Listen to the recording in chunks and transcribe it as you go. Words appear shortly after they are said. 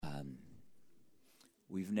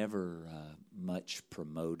we've never much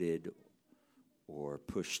promoted or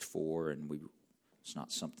pushed for, and it's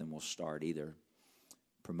not something we'll start either,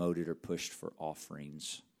 promoted or pushed for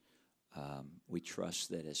offerings. We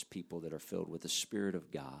trust that as people that are filled with the Spirit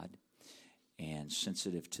of God and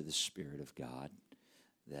sensitive to the Spirit of God,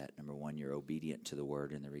 that, number one, you're obedient to the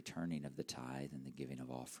Word and the returning of the tithe and the giving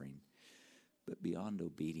of offering. But beyond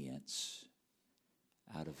obedience,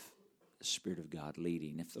 out of the Spirit of God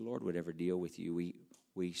leading, if the Lord would ever deal with you,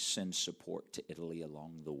 we send support to Italy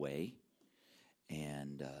along the way,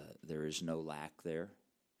 and there is no lack there.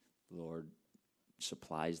 The Lord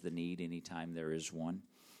supplies the need anytime there is one.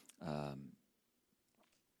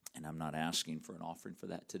 And I'm not asking for an offering for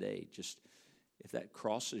that today. Just if that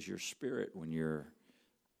crosses your spirit when you're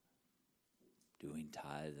doing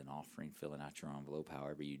tithe and offering, filling out your envelope,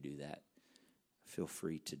 however you do that, feel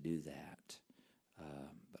free to do that.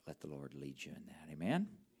 But let the Lord lead you in that. Amen?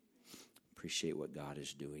 Appreciate what God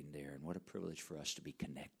is doing there. And what a privilege for us to be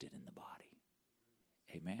connected in the body.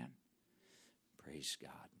 Amen? Praise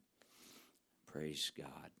God. Praise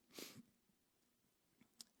God.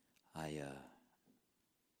 I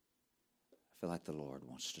feel like the Lord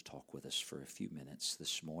wants to talk with us for a few minutes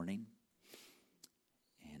this morning.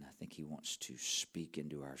 And I think He wants to speak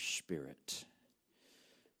into our spirit.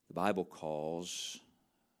 The Bible calls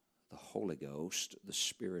the Holy Ghost the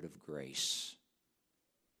Spirit of grace.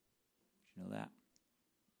 Did you know that?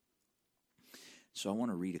 So I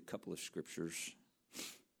want to read a couple of scriptures.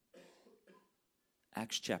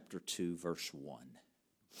 Acts chapter 2, verse 1.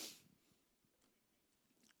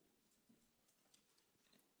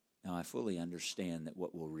 Now, I fully understand that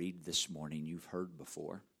what we'll read this morning you've heard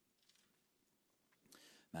before.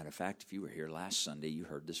 Matter of fact, if you were here last Sunday, you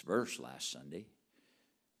heard this verse last Sunday.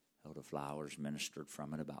 Elder Flowers ministered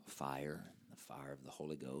from it about fire, the fire of the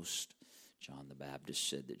Holy Ghost. John the Baptist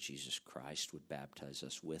said that Jesus Christ would baptize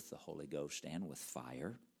us with the Holy Ghost and with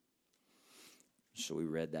fire. So we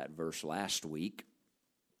read that verse last week.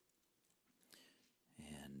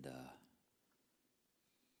 And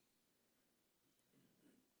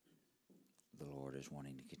the Lord is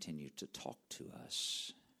wanting to continue to talk to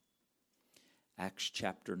us. Acts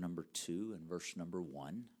chapter number 2 and verse number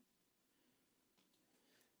 1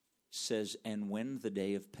 says, "And when the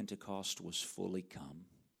day of Pentecost was fully come,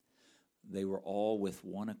 they were all with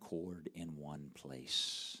one accord in one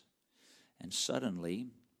place. And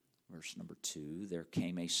suddenly," verse number 2, "there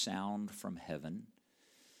came a sound from heaven."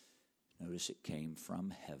 Notice it came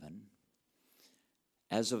from heaven,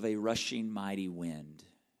 "as of a rushing mighty wind,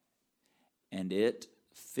 and it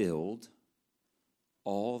filled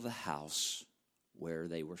all the house where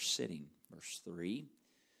they were sitting." Verse 3,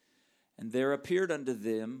 "And there appeared unto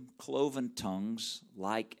them cloven tongues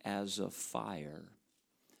like as of fire,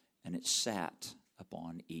 and it sat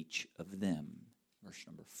upon each of them." Verse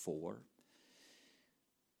number 4,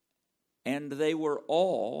 "And they were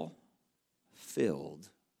all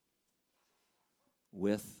filled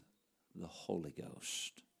with the Holy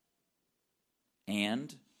Ghost."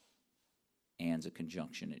 And's a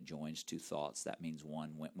conjunction. It joins two thoughts. That means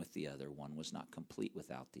one went with the other. One was not complete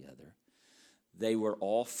without the other. They were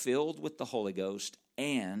all filled with the Holy Ghost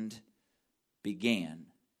and began.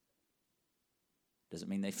 Doesn't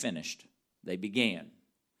mean they finished. They began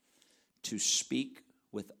to speak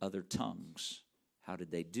with other tongues. How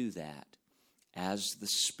did they do that? As the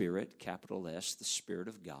Spirit, capital S, the Spirit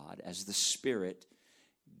of God, as the Spirit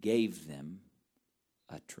gave them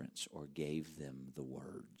utterance or gave them the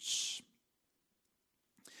words.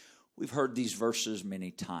 We've heard these verses many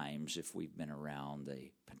times if we've been around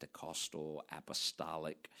a Pentecostal,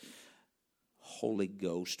 apostolic, Holy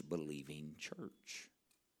Ghost believing church.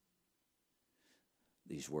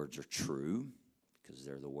 These words are true because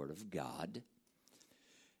they're the Word of God.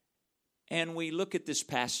 And we look at this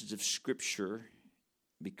passage of Scripture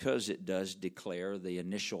because it does declare the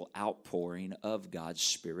initial outpouring of God's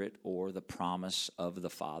Spirit or the promise of the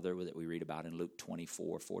Father that we read about in Luke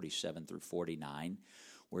 24:47 through 49,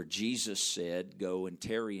 where Jesus said, "Go and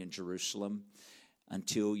tarry in Jerusalem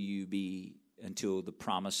until the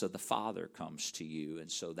promise of the Father comes to you." And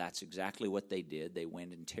so that's exactly what they did. They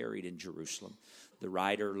went and tarried in Jerusalem. The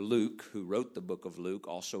writer Luke, who wrote the book of Luke,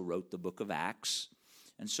 also wrote the book of Acts.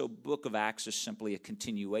 And so book of Acts is simply a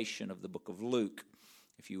continuation of the book of Luke.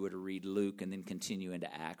 If you were to read Luke and then continue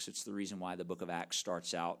into Acts, it's the reason why the book of Acts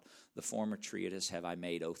starts out, "The former treatise have I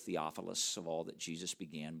made, O Theophilus, of all that Jesus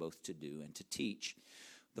began both to do and to teach."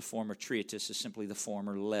 The former treatise is simply the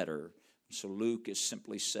former letter. So Luke is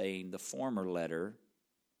simply saying the former letter,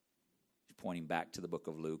 pointing back to the book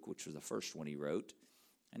of Luke, which was the first one he wrote,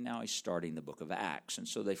 and now he's starting the book of Acts. And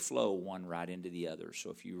so they flow one right into the other.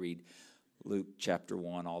 So if you read Luke chapter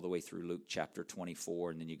 1 all the way through Luke chapter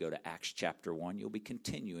 24, and then you go to Acts chapter 1, you'll be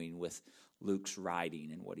continuing with Luke's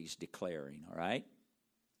writing and what he's declaring, all right?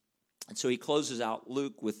 And so he closes out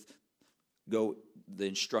Luke with the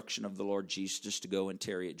instruction of the Lord Jesus to go and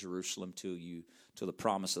tarry at Jerusalem till the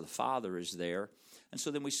promise of the Father is there. And so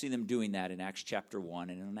then we see them doing that in Acts chapter 1.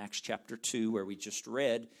 And in Acts chapter 2, where we just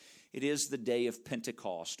read, it is the day of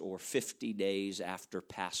Pentecost, or 50 days after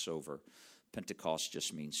Passover. Pentecost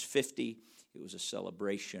just means 50. It was a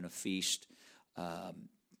celebration, a feast.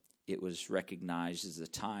 It was recognized as the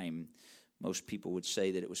time. Most people would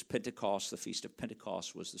say that it was Pentecost. The Feast of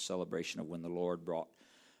Pentecost was the celebration of when the Lord brought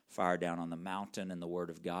fire down on the mountain and the word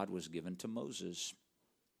of God was given to Moses.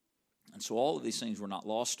 And so all of these things were not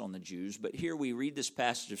lost on the Jews. But here we read this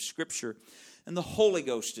passage of Scripture, and the Holy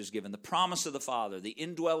Ghost is given, the promise of the Father, the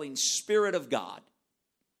indwelling Spirit of God.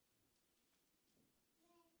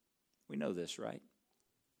 We know this, right?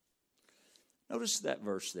 Notice that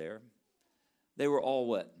verse there. They were all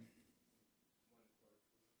what?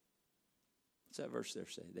 What's that verse there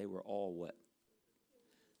say? They were all what?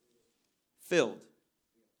 Filled.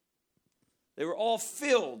 They were all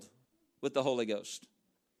filled with the Holy Ghost.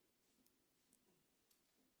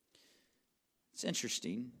 It's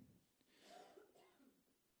interesting.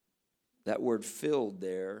 That word filled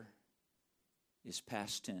there is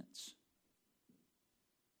past tense.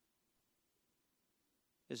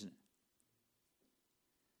 Isn't it?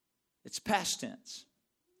 It's past tense.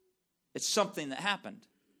 It's something that happened.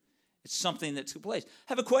 It's something that took place. I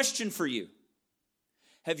have a question for you.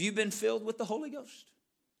 Have you been filled with the Holy Ghost?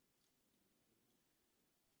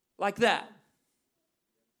 Like that.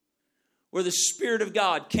 Where the Spirit of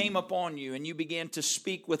God came upon you and you began to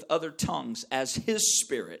speak with other tongues as His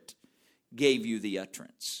Spirit gave you the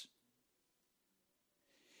utterance.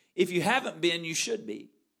 If you haven't been, you should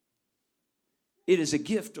be. It is a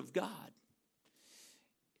gift of God.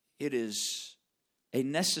 It is a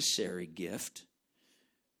necessary gift.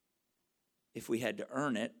 If we had to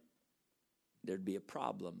earn it, there'd be a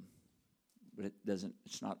problem. But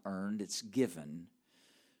it's not earned, it's given.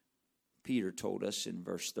 Peter told us in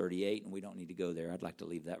verse 38, and we don't need to go there. I'd like to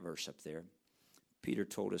leave that verse up there. Peter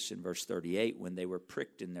told us in verse 38, when they were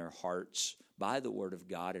pricked in their hearts by the word of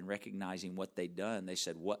God and recognizing what they'd done, they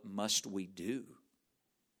said, "What must we do?"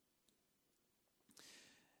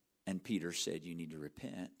 And Peter said, you need to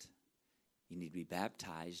repent. You need to be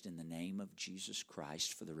baptized in the name of Jesus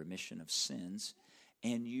Christ for the remission of sins,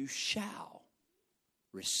 and you shall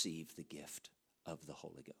receive the gift of the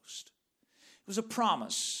Holy Ghost. It was a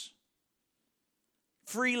promise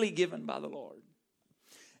freely given by the Lord.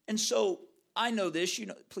 And so I know this,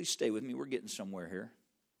 please stay with me. We're getting somewhere here.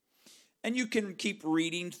 And you can keep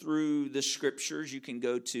reading through the scriptures. You can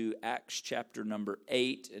go to Acts chapter number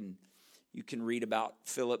 8, and you can read about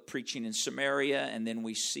Philip preaching in Samaria, and then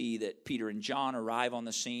we see that Peter and John arrive on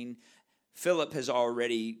the scene. Philip has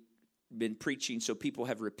already been preaching, so people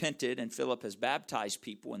have repented, and Philip has baptized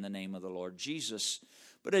people in the name of the Lord Jesus.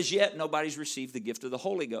 But as yet, nobody's received the gift of the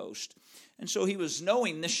Holy Ghost. And so he was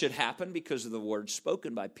knowing this should happen because of the word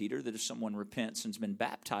spoken by Peter, that if someone repents and has been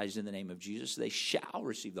baptized in the name of Jesus, they shall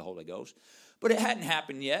receive the Holy Ghost. But it hadn't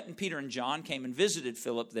happened yet, and Peter and John came and visited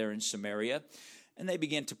Philip there in Samaria, and they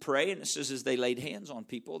began to pray, and it says as they laid hands on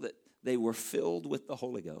people that they were filled with the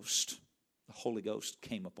Holy Ghost. The Holy Ghost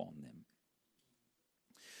came upon them.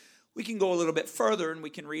 We can go a little bit further, and we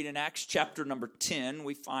can read in Acts chapter number 10.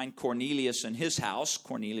 We find Cornelius in his house.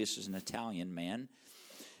 Cornelius is an Italian man,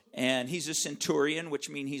 and he's a centurion, which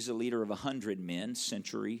means he's a leader of 100 men.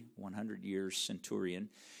 Century, 100 years centurion.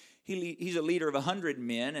 He's a leader of 100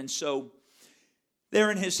 men, and so there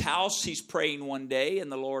in his house, he's praying one day,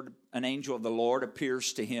 and an angel of the Lord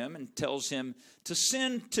appears to him and tells him to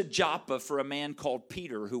send to Joppa for a man called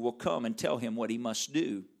Peter, who will come and tell him what he must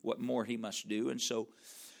do, what more he must do. And so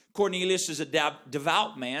Cornelius is a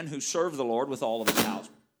devout man who served the Lord with all of his house.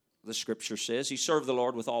 The scripture says he served the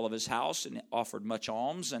Lord with all of his house and offered much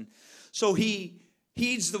alms. And so he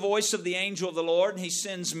heeds the voice of the angel of the Lord, and he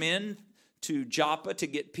sends men to Joppa to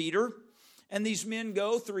get Peter. And these men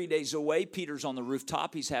go 3 days away. Peter's on the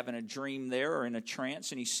rooftop. He's having a dream there, or in a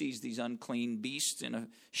trance, and he sees these unclean beasts in a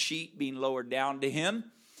sheet being lowered down to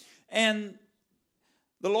him. And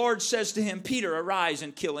the Lord says to him, "Peter, arise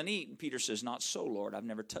and kill and eat." And Peter says, "Not so, Lord. I've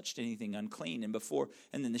never touched anything unclean." And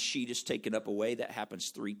then the sheet is taken up away. That happens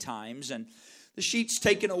 3 times. And the sheet's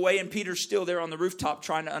taken away, and Peter's still there on the rooftop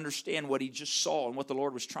trying to understand what he just saw and what the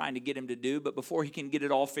Lord was trying to get him to do. But before he can get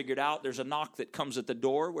it all figured out, there's a knock that comes at the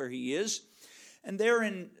door where he is. And there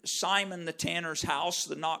in Simon the tanner's house,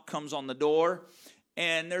 the knock comes on the door.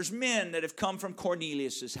 And there's men that have come from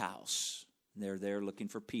Cornelius' house. They're there looking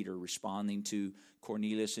for Peter, responding to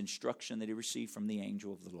Cornelius' instruction that he received from the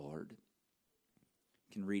angel of the Lord.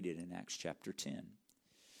 You can read it in Acts chapter 10.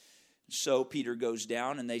 So Peter goes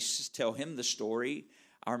down and they tell him the story.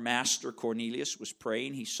 Our master Cornelius was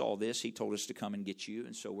praying. He saw this. He told us to come and get you.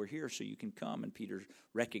 And so we're here so you can come. And Peter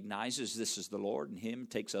recognizes this is the Lord, and him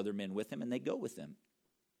takes other men with him, and they go with him.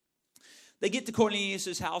 They get to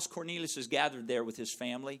Cornelius' house. Cornelius is gathered there with his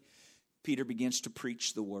family. Peter begins to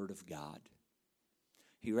preach the word of God.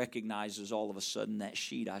 He recognizes all of a sudden that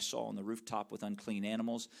sheet I saw on the rooftop with unclean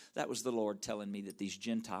animals. That was the Lord telling me that these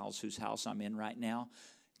Gentiles whose house I'm in right now,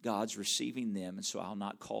 God's receiving them, and so I'll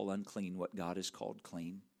not call unclean what God has called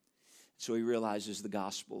clean. So he realizes the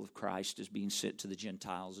gospel of Christ is being sent to the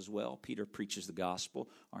Gentiles as well. Peter preaches the gospel.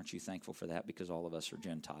 Aren't you thankful for that? Because all of us are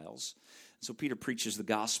Gentiles. So Peter preaches the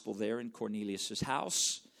gospel there in Cornelius'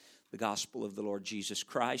 house. The gospel of the Lord Jesus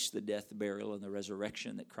Christ, the death, the burial, and the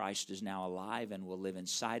resurrection, that Christ is now alive and will live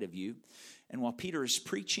inside of you. And while Peter is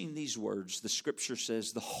preaching these words, the scripture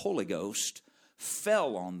says the Holy Ghost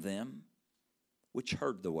fell on them which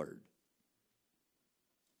heard the word.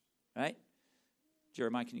 Right?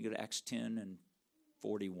 Jeremiah, can you go to Acts 10 and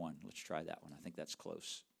 41? Let's try that one. I think that's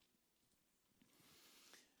close.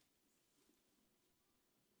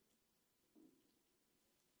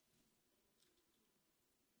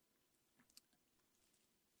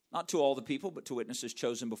 Not to all the people, but to witnesses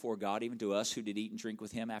chosen before God, even to us who did eat and drink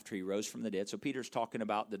with him after he rose from the dead. So Peter's talking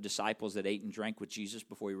about the disciples that ate and drank with Jesus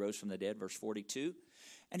before he rose from the dead, verse 42.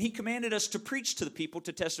 And he commanded us to preach to the people,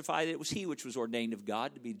 to testify that it was he which was ordained of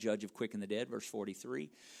God to be judge of quick and the dead, verse 43.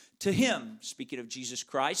 To him, speaking of Jesus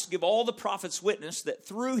Christ, give all the prophets witness that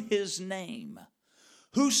through his name,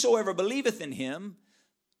 whosoever believeth in him,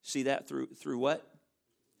 see that through what?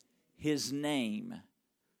 His name.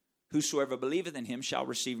 Whosoever believeth in him shall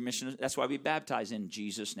receive remission. That's why we baptize in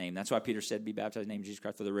Jesus' name. That's why Peter said, be baptized in the name of Jesus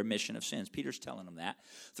Christ for the remission of sins. Peter's telling them that.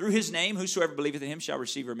 Through his name, whosoever believeth in him shall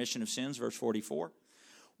receive remission of sins, verse 44.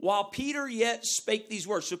 While Peter yet spake these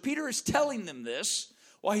words. So Peter is telling them this.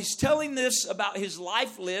 While he's telling this about his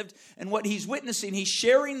life lived and what he's witnessing, he's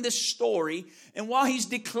sharing this story. And while he's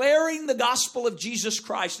declaring the gospel of Jesus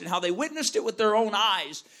Christ and how they witnessed it with their own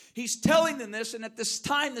eyes, he's telling them this. And at this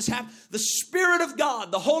time this happened, the Spirit of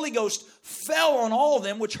God, the Holy Ghost, fell on all of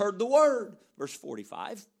them which heard the word. Verse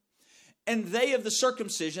 45. And they of the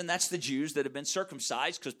circumcision, that's the Jews that have been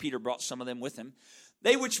circumcised, because Peter brought some of them with him.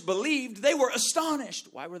 They which believed, they were astonished.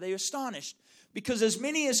 Why were they astonished? Because as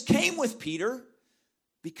many as came with Peter,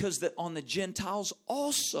 because that on the Gentiles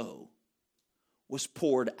also was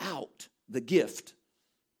poured out the gift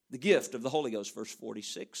of the Holy Ghost, verse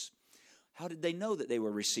 46. How did they know that they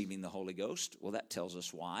were receiving the Holy Ghost? Well, that tells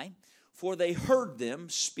us why. For they heard them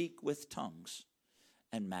speak with tongues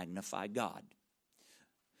and magnify God.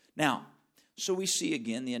 Now, so we see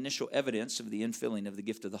again the initial evidence of the infilling of the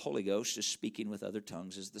gift of the Holy Ghost is speaking with other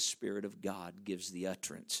tongues as the Spirit of God gives the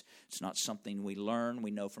utterance. It's not something we learn.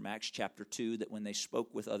 We know from Acts chapter 2 that when they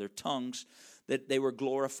spoke with other tongues, that they were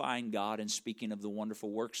glorifying God and speaking of the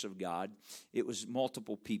wonderful works of God. It was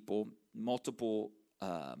multiple people, multiple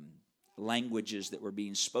languages that were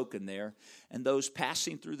being spoken there. And those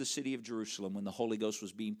passing through the city of Jerusalem when the Holy Ghost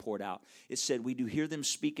was being poured out, it said, we do hear them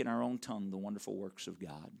speak in our own tongue the wonderful works of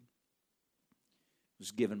God. Was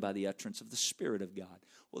given by the utterance of the Spirit of God.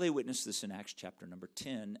 Well, they witnessed this in Acts chapter number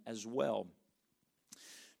 10 as well.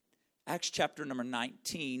 Acts chapter number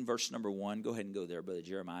 19, verse number 1. Go ahead and go there, Brother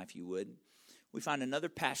Jeremiah, if you would. We find another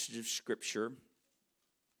passage of Scripture.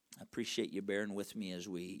 I appreciate you bearing with me as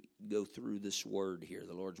we go through this word here.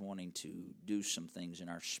 The Lord's wanting to do some things in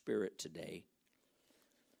our spirit today.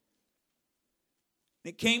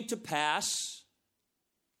 It came to pass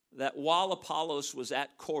that while Apollos was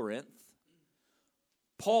at Corinth,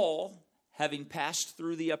 Paul, having passed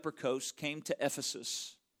through the upper coast, came to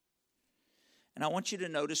Ephesus. And I want you to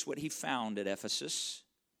notice what he found at Ephesus.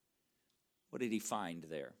 What did he find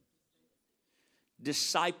there?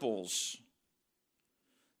 Disciples.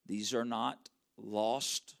 These are not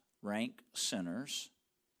lost rank sinners.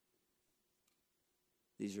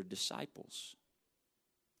 These are disciples.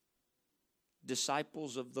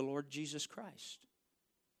 Disciples of the Lord Jesus Christ.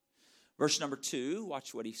 Verse number 2,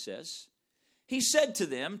 watch what he says. He said to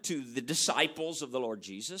them, to the disciples of the Lord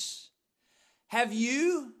Jesus, have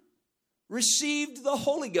you received the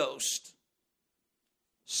Holy Ghost?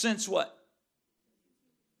 Since what?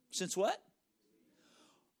 Since what?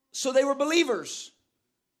 So they were believers.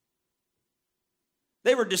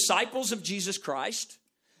 They were disciples of Jesus Christ.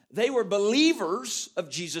 They were believers of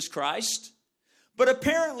Jesus Christ. But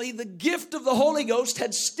apparently the gift of the Holy Ghost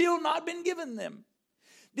had still not been given them.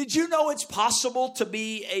 Did you know it's possible to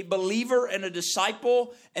be a believer and a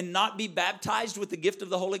disciple and not be baptized with the gift of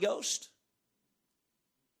the Holy Ghost?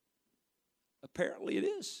 Apparently it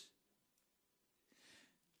is.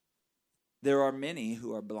 There are many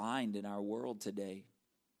who are blind in our world today,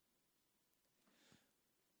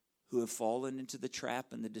 who have fallen into the trap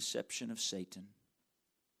and the deception of Satan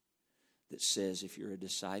that says if you're a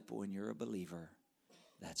disciple and you're a believer,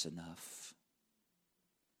 that's enough.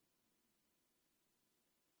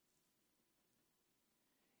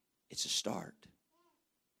 It's a start,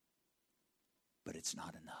 but it's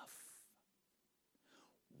not enough.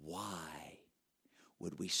 Why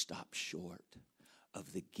would we stop short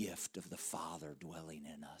of the gift of the Father dwelling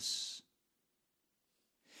in us?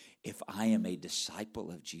 If I am a disciple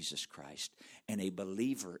of Jesus Christ and a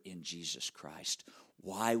believer in Jesus Christ,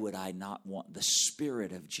 why would I not want the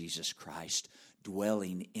Spirit of Jesus Christ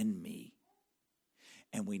dwelling in me?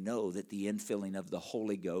 And we know that the infilling of the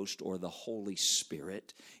Holy Ghost or the Holy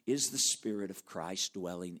Spirit is the Spirit of Christ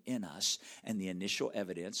dwelling in us. And the initial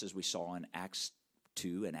evidence, as we saw in Acts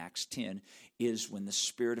 2 and Acts 10, is when the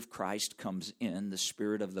Spirit of Christ comes in, the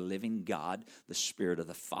Spirit of the living God, the Spirit of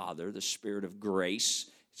the Father, the Spirit of grace.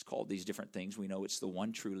 It's called these different things. We know it's the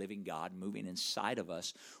one true living God moving inside of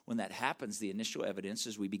us. When that happens, the initial evidence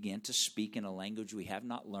is we begin to speak in a language we have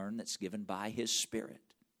not learned that's given by His Spirit.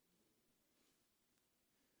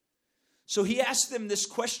 So he asked them this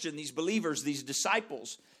question, these believers, these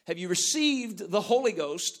disciples, have you received the Holy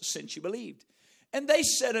Ghost since you believed? And they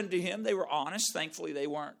said unto him, they were honest. Thankfully, they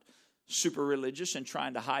weren't super religious and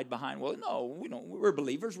trying to hide behind, well, no, we're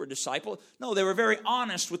believers, we're disciples. No, they were very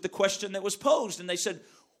honest with the question that was posed. And they said,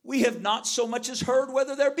 we have not so much as heard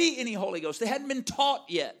whether there be any Holy Ghost. They hadn't been taught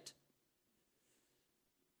yet.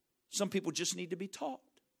 Some people just need to be taught.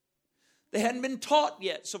 They hadn't been taught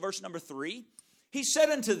yet. So verse number 3, he said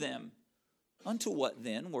unto them, unto what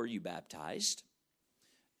then were you baptized?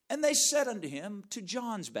 And they said unto him, to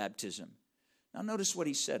John's baptism. Now notice what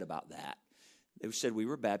he said about that. They said, we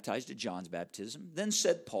were baptized at John's baptism. Then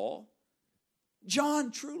said Paul,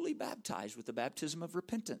 John truly baptized with the baptism of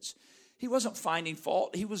repentance. He wasn't finding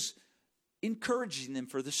fault. He was encouraging them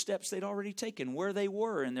for the steps they'd already taken, where they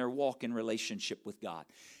were in their walk in relationship with God.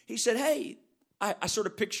 He said, hey, I sort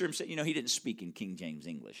of picture him saying, he didn't speak in King James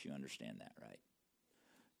English. You understand that, right?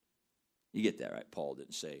 You get that, right? Paul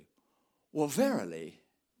didn't say, well, verily.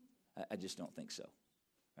 I just don't think so,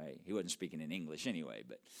 right? He wasn't speaking in English anyway.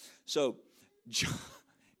 But so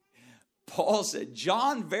Paul said,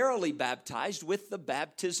 John verily baptized with the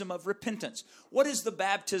baptism of repentance. What is the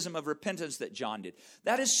baptism of repentance that John did?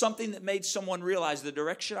 That is something that made someone realize the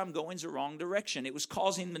direction I'm going is the wrong direction. It was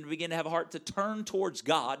causing them to begin to have a heart to turn towards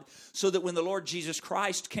God so that when the Lord Jesus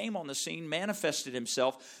Christ came on the scene, manifested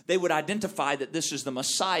himself, they would identify that this is the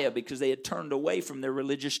Messiah because they had turned away from their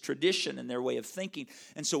religious tradition and their way of thinking.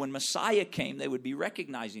 And so when Messiah came, they would be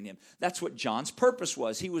recognizing him. That's what John's purpose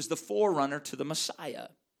was. He was the forerunner to the Messiah.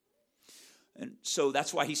 And so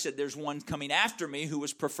that's why he said, there's one coming after me who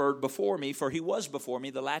was preferred before me, for he was before me,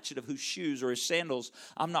 the latchet of whose shoes or his sandals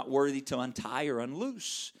I'm not worthy to untie or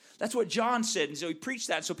unloose. That's what John said. And so he preached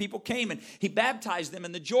that. So people came and he baptized them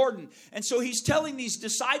in the Jordan. And so he's telling these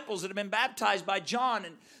disciples that have been baptized by John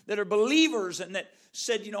and that are believers and that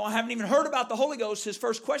said, I haven't even heard about the Holy Ghost. His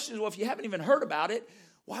first question is, well, if you haven't even heard about it,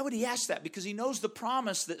 why would he ask that? Because he knows the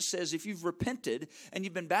promise that says if you've repented and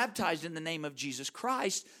you've been baptized in the name of Jesus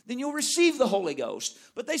Christ, then you'll receive the Holy Ghost.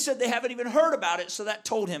 But they said they haven't even heard about it, so that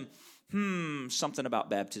told him, something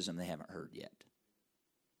about baptism they haven't heard yet.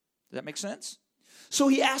 Does that make sense? So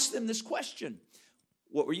he asked them this question.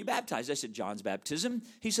 What were you baptized? I said, John's baptism.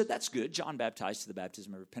 He said, that's good. John baptized to the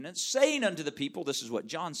baptism of repentance, saying unto the people, this is what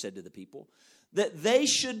John said to the people, that they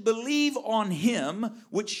should believe on him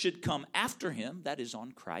which should come after him, that is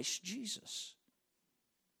on Christ Jesus.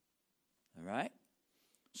 All right?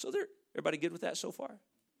 So everybody good with that so far?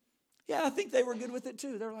 Yeah, I think they were good with it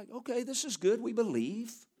too. They're like, okay, this is good. We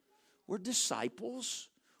believe. We're disciples.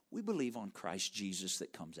 We believe on Christ Jesus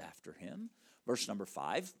that comes after him. Verse number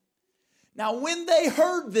 5. Now when they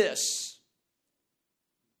heard this,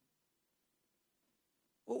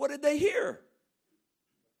 well, what did they hear?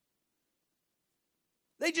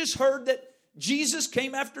 They just heard that Jesus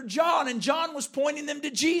came after John, and John was pointing them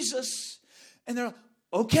to Jesus. And they're like,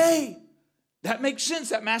 okay, that makes sense.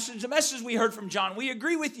 That message, the message we heard from John, we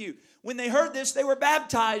agree with you. When they heard this, they were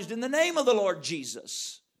baptized in the name of the Lord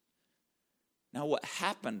Jesus. Now, what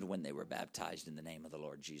happened when they were baptized in the name of the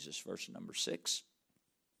Lord Jesus? Verse number 6.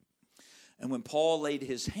 And when Paul laid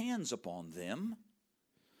his hands upon them,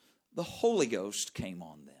 the Holy Ghost came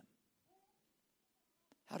on them.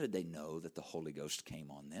 How did they know that the Holy Ghost came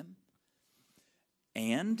on them?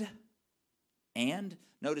 And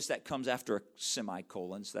notice that comes after a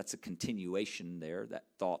semicolon, so that's a continuation there, that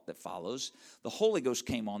thought that follows. The Holy Ghost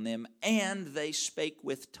came on them, and they spake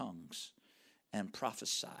with tongues and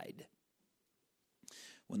prophesied.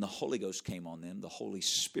 When the Holy Ghost came on them, the Holy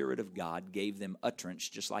Spirit of God gave them utterance,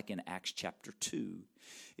 just like in Acts chapter 2.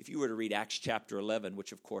 If you were to read Acts chapter 11,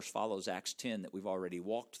 which of course follows Acts 10 that we've already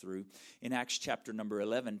walked through, in Acts chapter number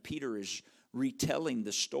 11, Peter is retelling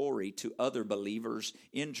the story to other believers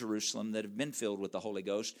in Jerusalem that have been filled with the Holy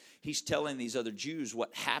Ghost. He's telling these other Jews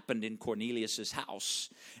what happened in Cornelius' house.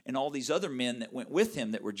 And all these other men that went with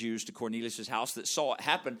him that were Jews to Cornelius' house that saw it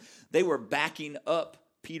happen, they were backing up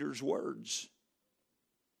Peter's words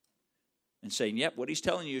and saying, yep, what he's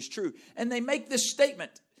telling you is true. And they make this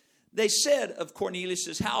statement. They said of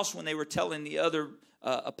Cornelius' house when they were telling the other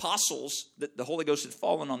apostles that the Holy Ghost had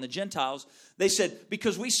fallen on the Gentiles, they said,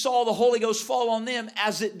 because we saw the Holy Ghost fall on them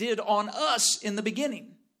as it did on us in the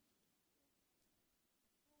beginning.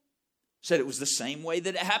 Said it was the same way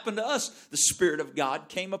that it happened to us. The Spirit of God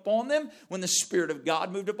came upon them. When the Spirit of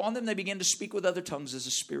God moved upon them, they began to speak with other tongues as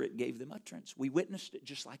the Spirit gave them utterance. We witnessed it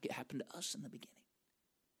just like it happened to us in the beginning.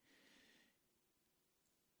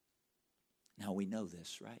 Now we know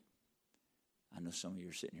this, right? I know some of you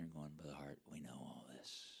are sitting here going, Brother Hart, we know all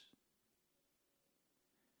this.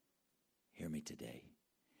 Hear me today.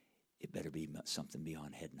 It better be something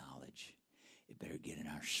beyond head knowledge. It better get in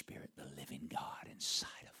our spirit, the living God inside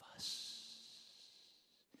of us.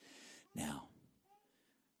 Now,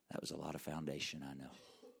 that was a lot of foundation, I know,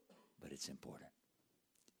 but it's important.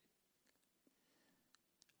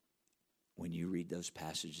 When you read those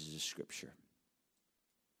passages of Scripture,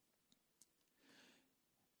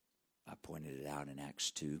 I pointed it out in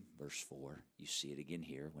Acts 2, verse 4. You see it again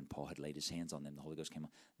here. When Paul had laid his hands on them, the Holy Ghost came on.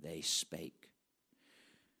 They spake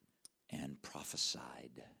and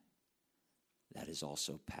prophesied. That is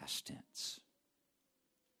also past tense.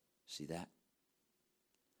 See that?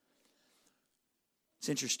 It's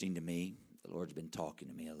interesting to me. The Lord's been talking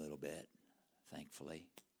to me a little bit, thankfully.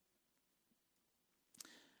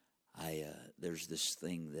 There's this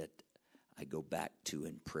thing that I go back to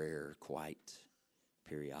in prayer quite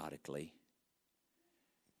periodically,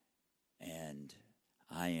 and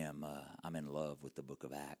I'm in love with the book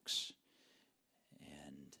of Acts,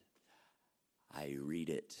 and I read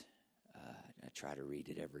it. I try to read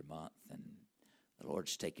it every month, and the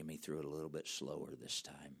Lord's taken me through it a little bit slower this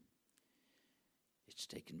time. It's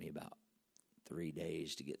taken me about 3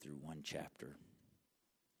 days to get through one chapter,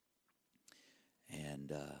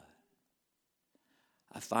 and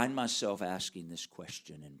I find myself asking this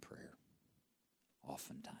question in prayer.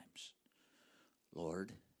 Oftentimes,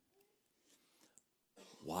 Lord,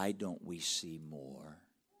 why don't we see more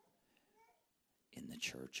in the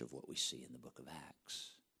church of what we see in the book of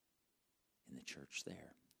Acts, in the church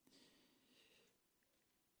there?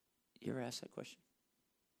 You ever asked that question?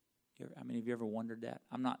 Have you ever wondered that?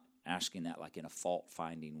 I'm not asking that like in a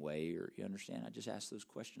fault-finding way, or you understand? I just ask those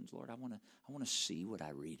questions, Lord. I want to see what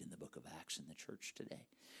I read in the book of Acts in the church today,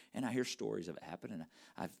 and I hear stories of it happen, and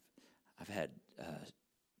I've had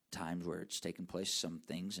times where it's taken place, some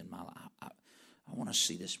things in my life. I want to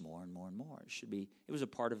see this more and more and more. It was a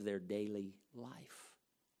part of their daily life.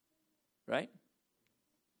 Right?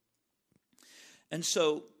 And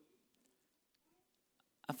so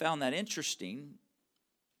I found that interesting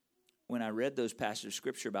when I read those passages of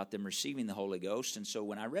Scripture about them receiving the Holy Ghost. And so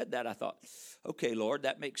when I read that, I thought, okay, Lord,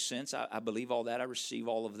 that makes sense. I believe all that. I receive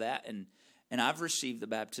all of that. And I've received the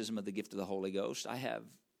baptism of the gift of the Holy Ghost. I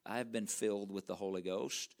have been filled with the Holy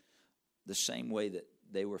Ghost the same way that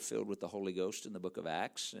they were filled with the Holy Ghost in the book of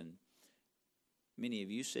Acts. And many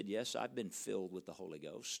of you said, yes, I've been filled with the Holy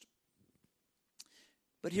Ghost.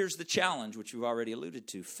 But here's the challenge, which we've already alluded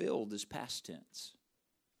to. Filled is past tense.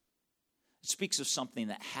 It speaks of something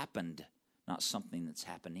that happened, not something that's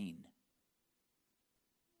happening.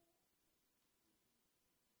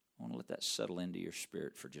 I want to let that settle into your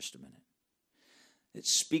spirit for just a minute. It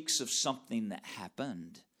speaks of something that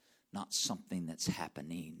happened, not something that's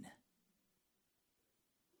happening.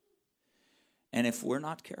 And if we're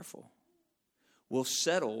not careful, we'll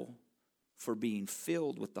settle for being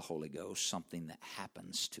filled with the Holy Ghost, something that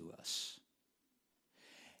happens to us.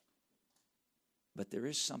 But there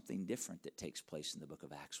is something different that takes place in the book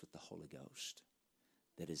of Acts with the Holy Ghost.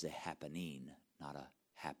 That is a happening, not a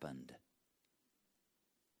happened.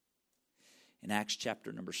 In Acts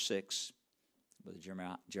chapter number 6, Brother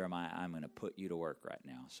Jeremiah, I'm going to put you to work right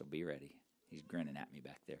now, so be ready. He's grinning at me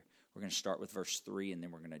back there. We're going to start with verse 3, and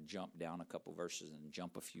then we're going to jump down a couple verses and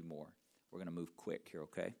jump a few more. We're going to move quick here,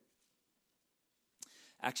 okay?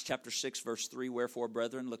 Acts chapter 6, verse 3, wherefore,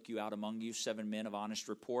 brethren, look you out among you 7 men of honest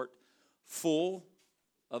report, full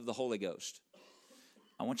of the Holy Ghost.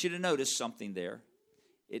 I want you to notice something there.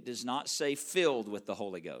 It does not say filled with the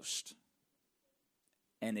Holy Ghost.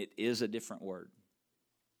 And it is a different word.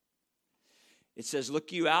 It says,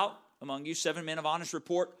 look you out among you 7 men of honest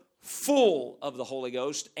report, full of the Holy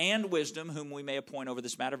Ghost and wisdom, whom we may appoint over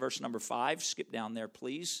this matter. Verse number 5. Skip down there,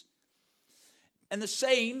 please. And the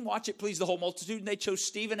saying, watch it please the whole multitude, and they chose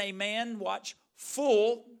Stephen, a man, watch,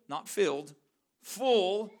 full, not filled,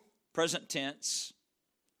 full, present tense,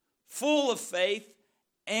 full of faith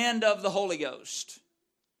and of the Holy Ghost.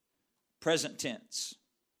 Present tense.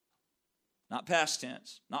 Not past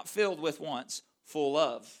tense. Not filled with once. Full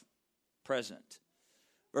of. Present.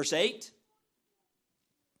 Verse 8.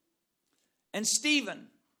 And Stephen,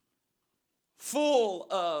 full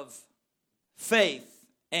of faith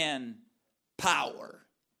and power.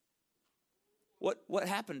 What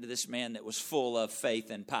happened to this man that was full of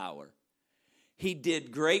faith and power? He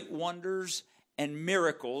did great wonders and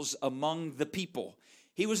miracles among the people.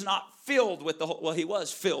 He was not filled with he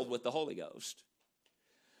was filled with the Holy Ghost.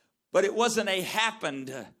 But it wasn't a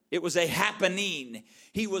happened, it was a happening.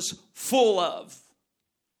 He was full of.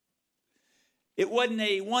 It wasn't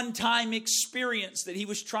a one-time experience that he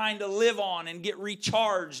was trying to live on and get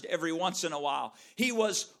recharged every once in a while. He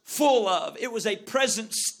was full of. It was a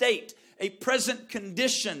present state, a present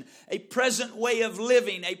condition, a present way of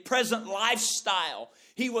living, a present lifestyle.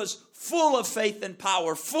 He was full of faith and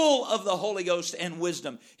power, full of the Holy Ghost and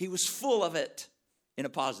wisdom. He was full of it in a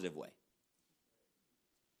positive way.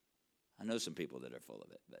 I know some people that are full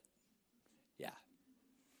of it, but yeah.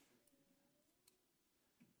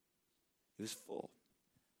 He was full.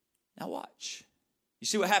 Now watch. You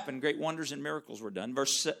see what happened? Great wonders and miracles were done.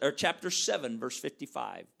 Chapter 7, verse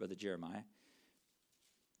 55, Brother Jeremiah.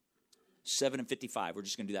 7 and 55. We're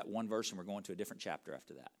just going to do that one verse and we're going to a different chapter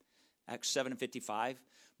after that. Acts 7 and 55.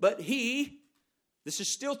 But this is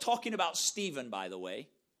still talking about Stephen, by the way.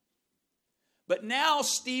 But now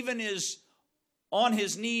Stephen is on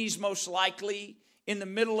his knees, most likely, in the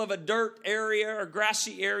middle of a dirt area or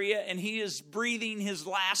grassy area, and he is breathing his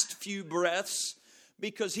last few breaths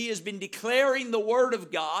because he has been declaring the word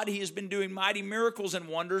of God. He has been doing mighty miracles and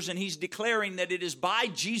wonders, and he's declaring that it is by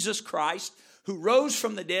Jesus Christ, who rose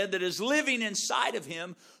from the dead, that is living inside of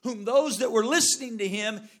him, whom those that were listening to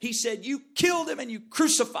him, he said, you killed him and you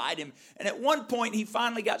crucified him. And at one point, he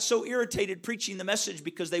finally got so irritated preaching the message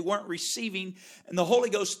because they weren't receiving, and the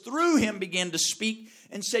Holy Ghost through him began to speak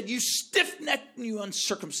and said, you stiff-necked and you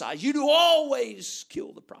uncircumcised, you do always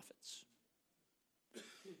kill the prophets.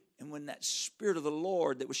 And when that Spirit of the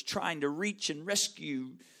Lord that was trying to reach and rescue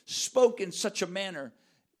spoke in such a manner,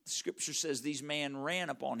 the Scripture says these men ran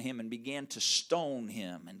upon him and began to stone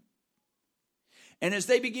him. And as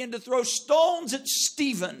they began to throw stones at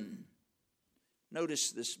Stephen,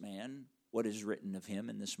 notice this man, what is written of him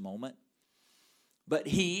in this moment. But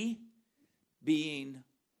he, being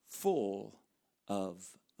full of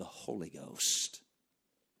the Holy Ghost,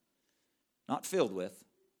 not filled with,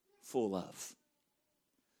 full of.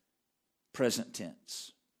 Present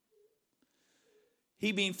tense.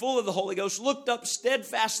 He, being full of the Holy Ghost, looked up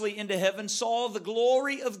steadfastly into heaven, saw the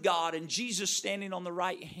glory of God, and Jesus standing on the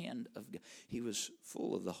right hand of God. He was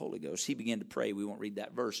full of the Holy Ghost. He began to pray. We won't read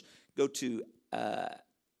that verse. Go to, let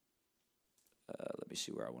me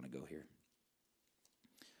see where I want to go here.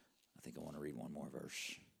 I think I want to read one more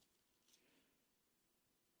verse.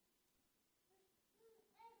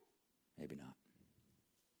 Maybe not.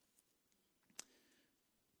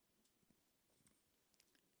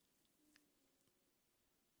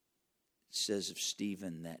 Says of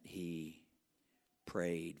Stephen that he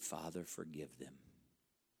prayed, Father, forgive them,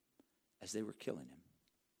 as they were killing him.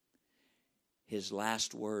 His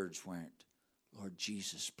last words weren't, Lord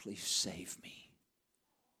Jesus, please save me.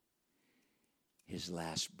 His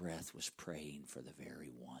last breath was praying for the very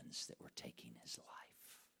ones that were taking his life.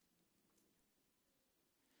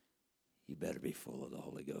 You better be full of the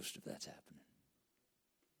Holy Ghost if that's happening.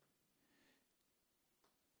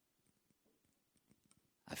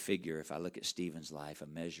 I figure if I look at Stephen's life, a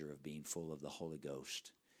measure of being full of the Holy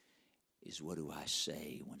Ghost is, what do I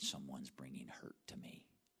say when someone's bringing hurt to me?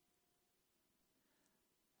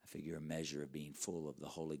 I figure a measure of being full of the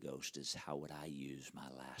Holy Ghost is, how would I use my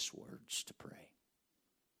last words to pray?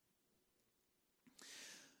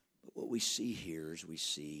 But what we see here is we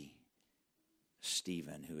see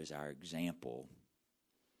Stephen, who is our example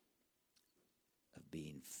of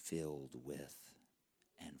being filled with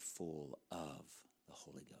and full of the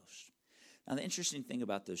Holy Ghost. Now, the interesting thing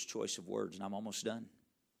about those choice of words, and I'm almost done,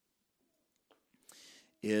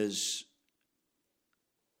 is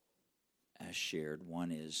has shared.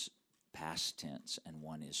 One is past tense and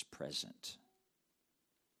one is present.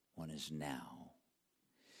 One is now.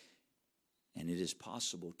 And it is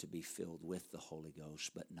possible to be filled with the Holy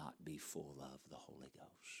Ghost but not be full of the Holy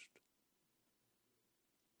Ghost.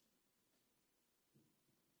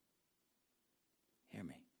 Hear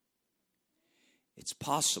me. It's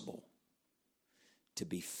possible to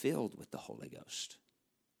be filled with the Holy Ghost.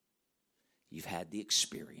 You've had the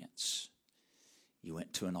experience. You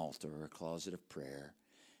went to an altar or a closet of prayer.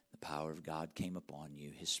 The power of God came upon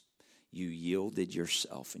you. You yielded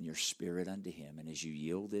yourself and your spirit unto Him. And as you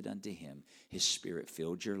yielded unto Him, His Spirit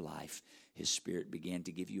filled your life. His Spirit began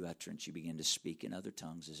to give you utterance. You began to speak in other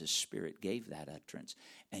tongues as His Spirit gave that utterance.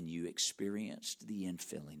 And you experienced the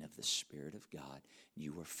infilling of the Spirit of God.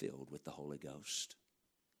 You were filled with the Holy Ghost.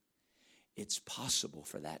 It's possible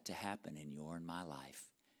for that to happen in your and my life.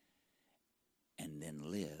 And then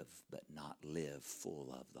live, but not live full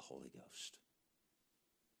of the Holy Ghost.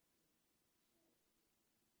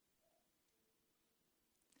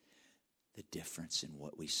 The difference in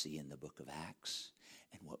what we see in the book of Acts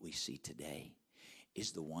and what we see today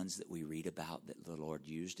is the ones that we read about that the Lord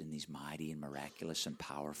used in these mighty and miraculous and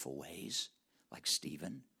powerful ways, like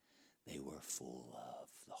Stephen, they were full of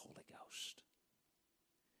the Holy Ghost.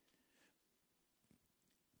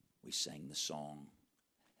 We sang the song.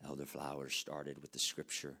 Elder Flowers started with the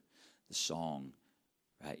scripture, the song,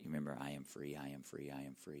 right? You remember, I am free, I am free, I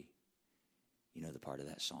am free. You know the part of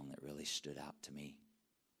that song that really stood out to me?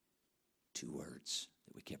 2 words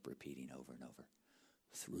that we kept repeating over and over.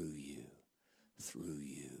 Through you, through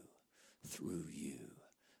you, through you,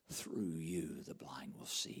 through you, the blind will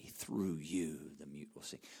see. Through you, the mute will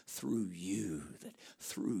sing. Through you,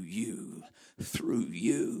 through you, through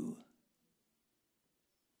you.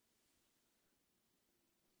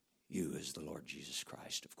 You is the Lord Jesus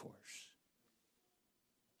Christ, of course.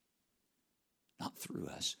 Not through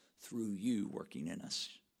us, through you working in us.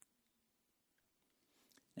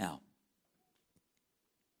 Now,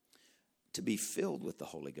 to be filled with the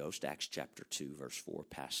Holy Ghost, Acts chapter 2, verse 4,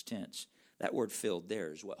 past tense. That word filled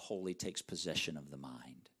there is what holy takes possession of the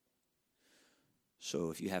mind.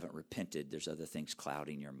 So if you haven't repented, there's other things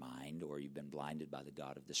clouding your mind, or you've been blinded by the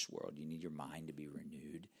god of this world. You need your mind to be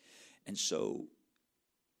renewed. And so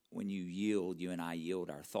when you yield, you and I yield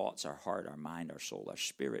our thoughts, our heart, our mind, our soul, our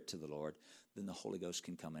spirit to the Lord, then the Holy Ghost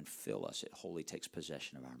can come and fill us. It wholly takes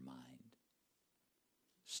possession of our mind.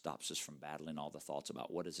 Stops us from battling all the thoughts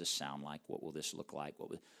about what does this sound like, what will this look like.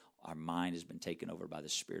 Our mind has been taken over by the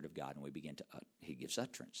Spirit of God, and we begin to, He gives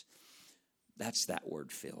utterance. That's that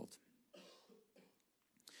word filled.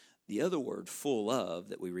 The other word, full of,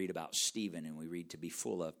 that we read about Stephen and we read to be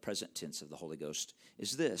full of, present tense of the Holy Ghost,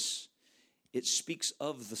 is this. It speaks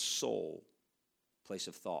of the soul, place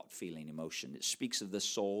of thought, feeling, emotion. It speaks of the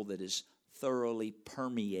soul that is thoroughly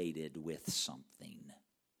permeated with something.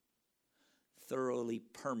 Thoroughly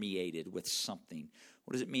permeated with something.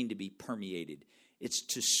 What does it mean to be permeated? It's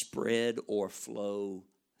to spread or flow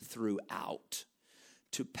throughout.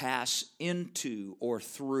 To pass into or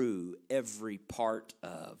through every part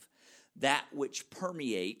of. That which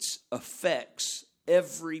permeates affects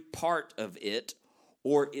every part of it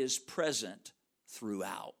or is present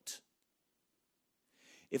throughout.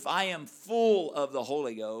 If I am full of the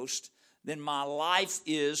Holy Ghost, then my life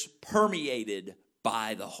is permeated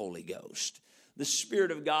by the Holy Ghost. The Spirit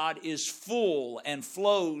of God is full and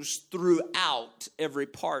flows throughout every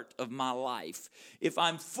part of my life. If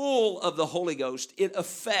I'm full of the Holy Ghost, it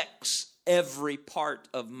affects every part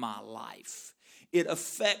of my life. It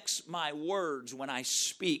affects my words when I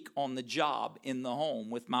speak on the job, in the home,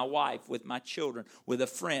 with my wife, with my children, with a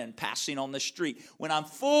friend, passing on the street. When I'm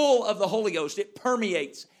full of the Holy Ghost, it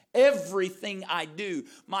permeates everything I do.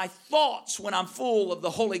 My thoughts, when I'm full of the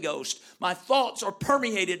Holy Ghost, my thoughts are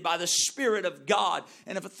permeated by the Spirit of God.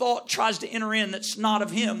 And if a thought tries to enter in that's not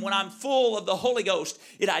of Him, when I'm full of the Holy Ghost,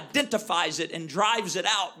 it identifies it and drives it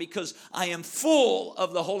out because I am full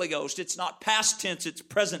of the Holy Ghost. It's not past tense, it's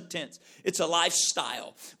present tense. It's a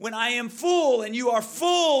lifestyle. When I am full and you are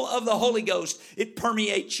full of the Holy Ghost, it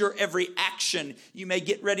permeates your every action. You may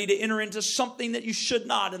get ready to enter into something that you should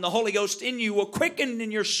not, and the Holy Ghost in you will quicken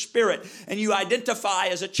in your spirit, and you identify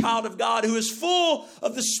as a child of God who is full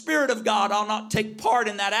of the Spirit of God. I'll not take part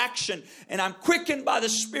in that action, and I'm quickened by the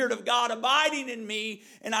Spirit of God abiding in me,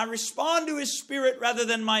 and I respond to His Spirit rather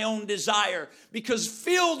than my own desire, because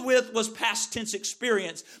filled with was past tense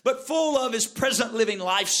experience, but full of is present living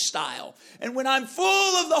lifestyle. And when I'm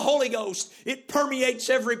full of the Holy Ghost, it permeates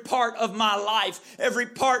every part of my life, every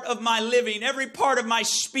part of my living, every part of my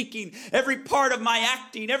speaking, every part of my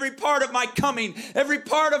acting, every part of my coming, every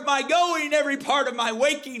part part of my going, every part of my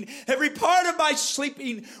waking, every part of my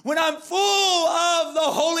sleeping, when I'm full of the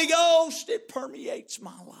Holy Ghost, it permeates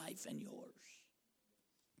my life and yours.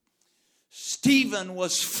 Stephen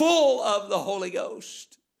was full of the Holy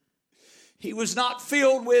Ghost. He was not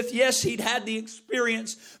filled with, yes, he'd had the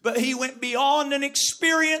experience, but he went beyond an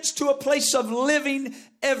experience to a place of living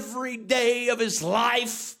every day of his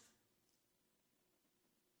life.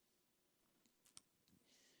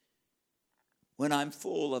 When I'm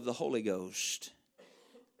full of the Holy Ghost,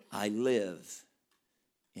 I live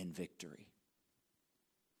in victory.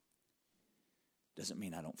 Doesn't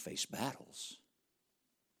mean I don't face battles.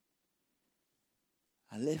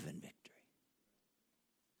 I live in victory.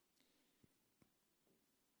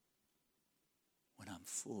 When I'm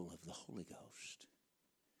full of the Holy Ghost,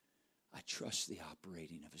 I trust the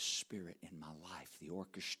operating of His Spirit in my life, the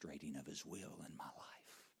orchestrating of His will in my life.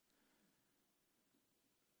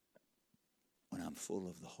 When I'm full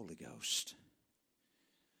of the Holy Ghost,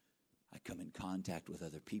 I come in contact with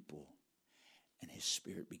other people, and His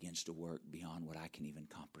Spirit begins to work beyond what I can even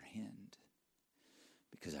comprehend.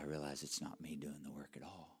 Because I realize it's not me doing the work at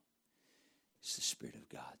all. It's the Spirit of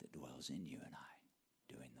God that dwells in you and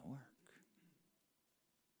I doing the work.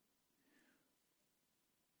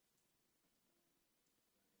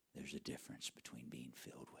 There's a difference between being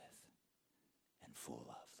filled with and full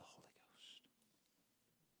of the Holy Ghost.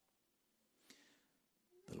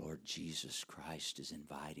 The Lord Jesus Christ is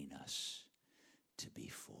inviting us to be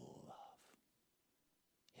full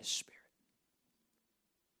of His Spirit.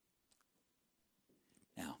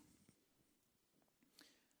 Now,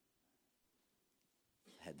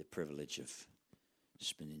 I had the privilege of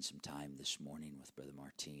spending some time this morning with Brother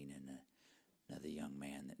Martin and another young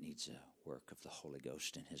man that needs a work of the Holy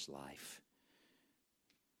Ghost in his life.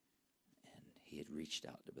 And he had reached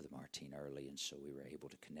out to Brother Martin early, and so we were able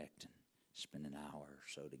to connect and spend an hour or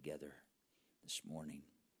so together this morning.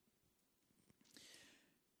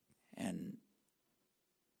 And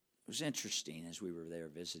it was interesting as we were there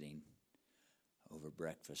visiting over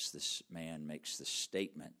breakfast. This man makes this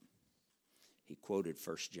statement. He quoted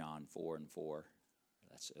 1 John 4:4.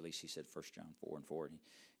 That's at least he said 1 John 4:4. And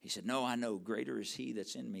he said, "No, I know greater is He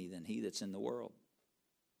that's in me than he that's in the world."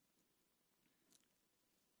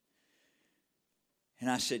 And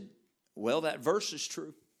I said, well, that verse is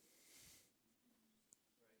true.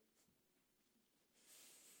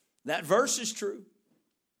 That verse is true.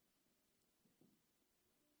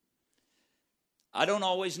 I don't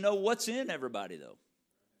always know what's in everybody, though.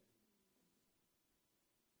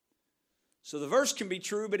 So the verse can be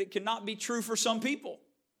true, but it cannot be true for some people.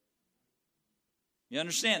 You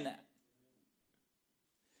understand that?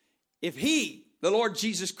 If He, the Lord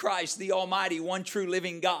Jesus Christ, the Almighty, one true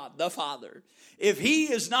living God, the Father, if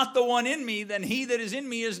He is not the one in me, then he that is in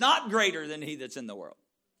me is not greater than he that's in the world.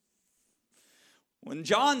 When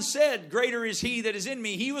John said, "Greater is He that is in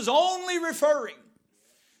me," he was only referring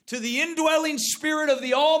to the indwelling Spirit of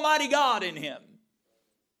the Almighty God in him.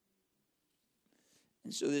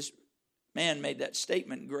 And so this man made that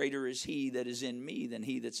statement, "Greater is He that is in me than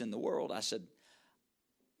he that's in the world." I said,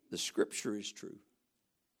 the Scripture is true.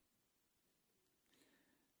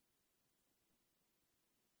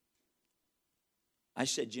 I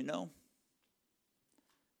said, you know,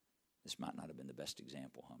 this might not have been the best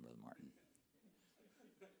example, huh, Brother Martin?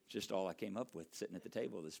 Just all I came up with sitting at the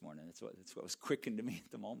table this morning. That's what was quickened to me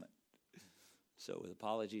at the moment. So with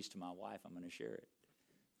apologies to my wife, I'm going to share it.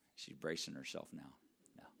 She's bracing herself now.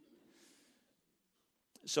 No.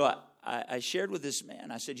 So I shared with this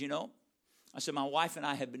man. I said, you know, my wife and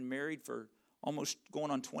I have been married for almost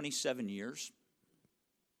going on 27 years.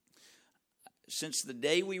 Since the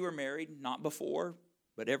day we were married, not before,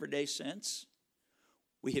 but every day since,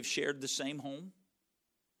 we have shared the same home.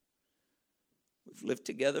 We've lived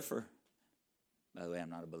together by the way, I'm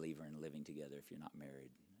not a believer in living together if you're not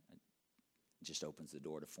married. It just opens the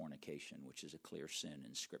door to fornication, which is a clear sin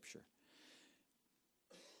in Scripture.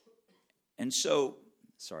 And so,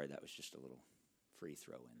 sorry, that was just a little free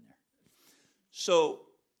throw in there. So,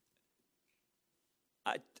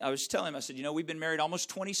 I was telling him, I said, you know, we've been married almost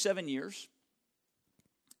 27 years.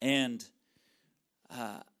 And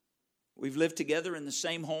we've lived together in the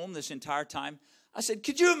same home this entire time. I said,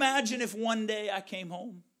 could you imagine if one day I came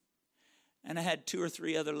home and I had 2 or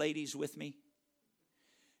 3 other ladies with me?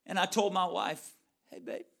 And I told my wife, hey,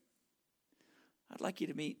 babe, I'd like you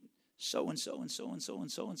to meet so-and-so and so-and-so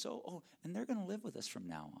and so-and-so. Oh, and they're going to live with us from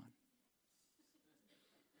now on.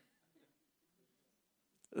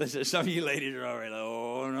 Listen, some of you ladies are already like,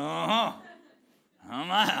 oh, no, not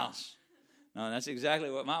my house. No, that's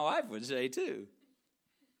exactly what my wife would say too.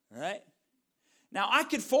 Right? Now, I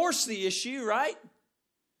could force the issue, right?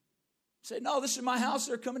 Say, no, this is my house.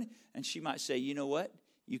 They're coming in. And she might say, you know what?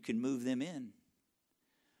 You can move them in,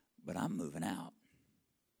 but I'm moving out.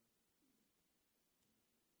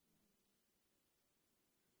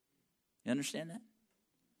 You understand that?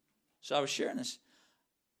 So I was sharing this.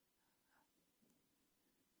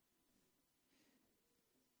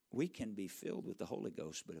 We can be filled with the Holy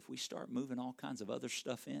Ghost, but if we start moving all kinds of other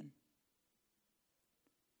stuff in,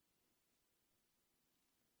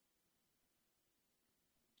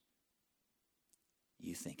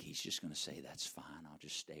 you think he's just going to say, that's fine, I'll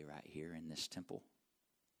just stay right here in this temple?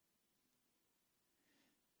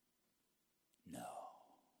 No.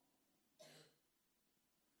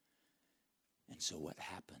 And so what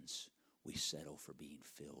happens? We settle for being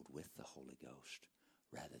filled with the Holy Ghost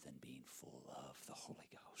rather than being full of the Holy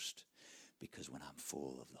Ghost. Because when I'm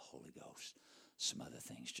full of the Holy Ghost, some other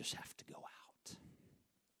things just have to go out.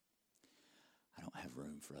 I don't have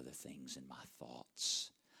room for other things in my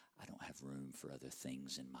thoughts. I don't have room for other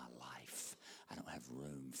things in my life. I don't have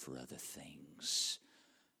room for other things.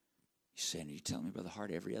 You saying, are you telling me, Brother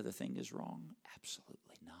Hart, every other thing is wrong?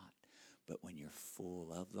 Absolutely not. But when you're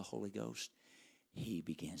full of the Holy Ghost, he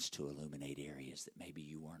begins to illuminate areas that maybe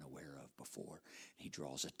you weren't aware of before. He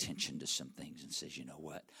draws attention to some things and says, you know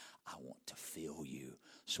what? I want to fill you,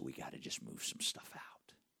 so we got to just move some stuff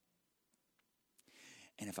out.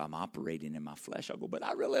 And if I'm operating in my flesh, I'll go, but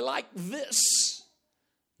I really like this.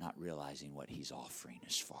 Not realizing what he's offering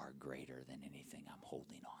is far greater than anything I'm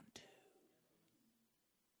holding on to.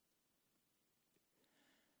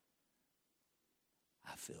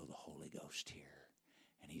 I feel the Holy Ghost here.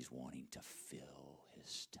 And he's wanting to fill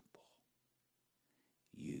his temple.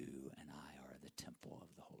 You and I are the temple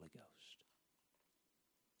of the Holy Ghost.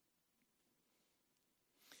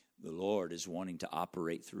 The Lord is wanting to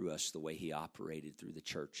operate through us the way he operated through the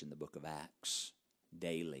church in the book of Acts.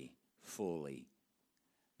 Daily, fully.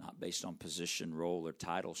 Not based on position, role, or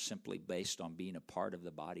title. Simply based on being a part of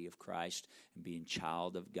the body of Christ and being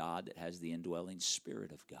child of God that has the indwelling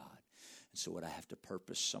Spirit of God. And so what I have to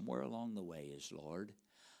purpose somewhere along the way is, Lord,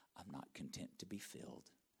 I'm not content to be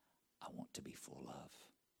filled. I want to be full of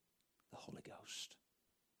the Holy Ghost.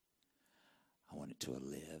 I want it to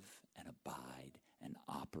live and abide and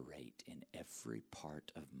operate in every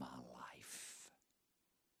part of my life.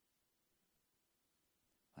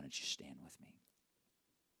 Why don't you stand with me?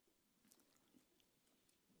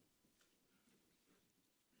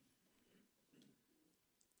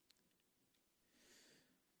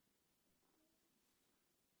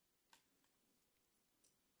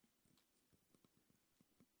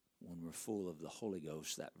 When we're full of the Holy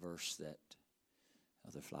Ghost, that verse that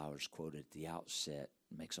Elder Flowers quoted at the outset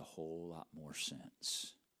makes a whole lot more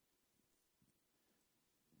sense.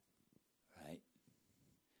 Right?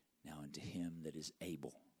 Now unto him that is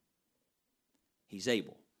able. He's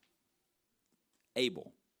able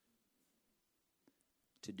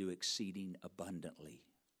to do exceeding abundantly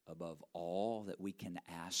above all that we can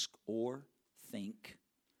ask or think,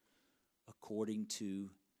 according to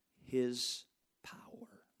his power.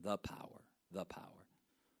 The power.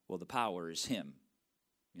 Well, the power is him.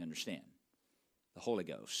 You understand? The Holy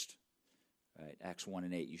Ghost. Right? Acts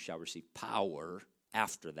 1:8, you shall receive power.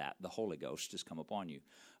 After that, the Holy Ghost has come upon you.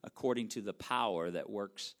 According to the power that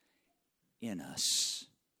works in us.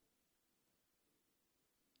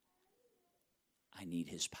 I need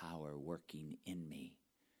his power working in me.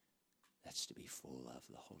 That's to be full of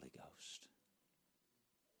the Holy Ghost.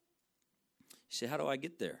 You say, how do I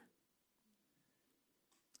get there?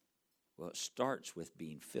 Well, it starts with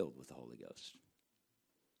being filled with the Holy Ghost.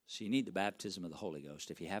 So you need the baptism of the Holy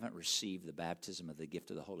Ghost. If you haven't received the baptism of the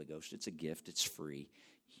gift of the Holy Ghost, it's a gift, it's free.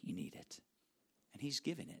 You need it. And he's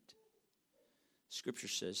giving it. Scripture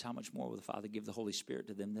says, how much more will the Father give the Holy Spirit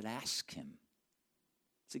to them that ask him?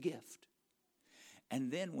 It's a gift.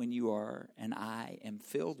 And then when you are and I am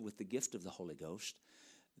filled with the gift of the Holy Ghost,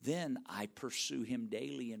 then I pursue him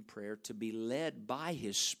daily in prayer to be led by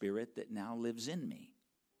his Spirit that now lives in me.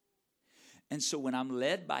 And so when I'm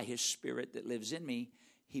led by his Spirit that lives in me,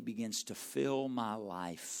 he begins to fill my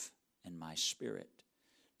life and my spirit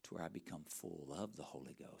to where I become full of the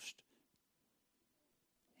Holy Ghost.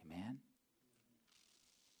 Amen?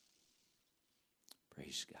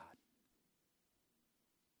 Praise God.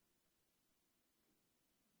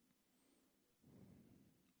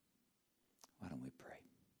 Why don't we pray?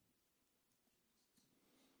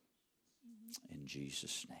 In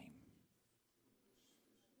Jesus' name.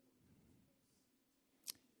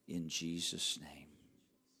 In Jesus' name.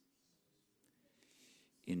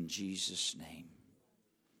 In Jesus' name.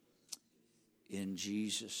 In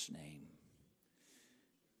Jesus' name.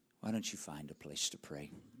 Why don't you find a place to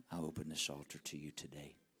pray? I'll open this altar to you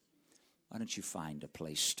today. Why don't you find a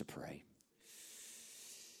place to pray?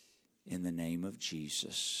 In the name of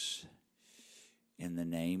Jesus. In the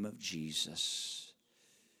name of Jesus.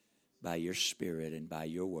 By your Spirit and by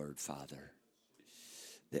your word, Father,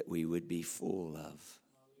 that we would be full of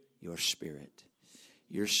your Spirit.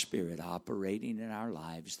 Your Spirit operating in our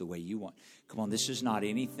lives the way you want. Come on, this is not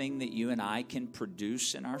anything that you and I can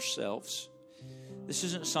produce in ourselves. This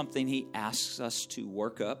isn't something He asks us to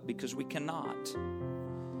work up, because we cannot.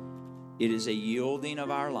 It is a yielding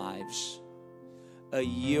of our lives. A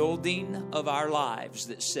yielding of our lives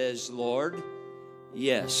that says, Lord,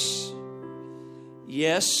 yes.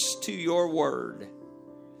 Yes to your word.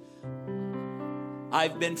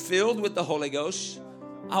 I've been filled with the Holy Ghost.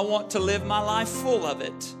 I want to live my life full of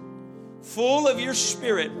it. Full of your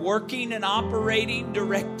Spirit, working and operating,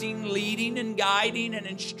 directing, leading and guiding and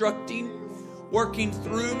instructing, working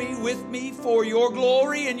through me, with me, for your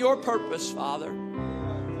glory and your purpose, Father.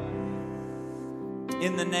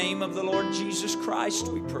 In the name of the Lord Jesus Christ,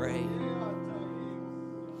 we pray.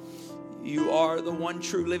 You are the one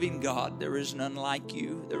true living God. There is none like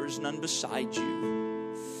you. There is none beside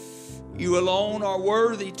you. You alone are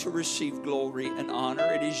worthy to receive glory and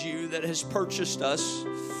honor. It is you that has purchased us.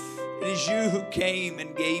 It is you who came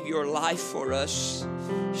and gave your life for us,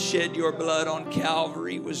 shed your blood on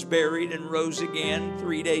Calvary, was buried and rose again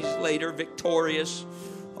 3 days later, victorious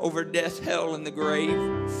over death, hell, and the grave.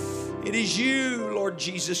 It is you, Lord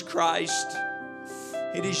Jesus Christ.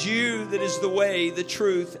 It is you that is the way, the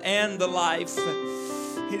truth, and the life.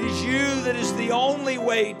 It is you that is the only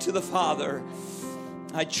way to the Father.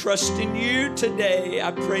 I trust in you today. I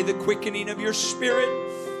pray the quickening of your Spirit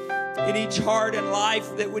in each heart and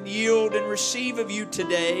life that would yield and receive of you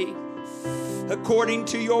today, according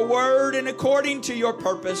to your word and according to your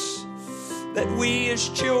purpose, that we as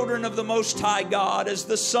children of the Most High God, as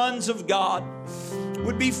the sons of God,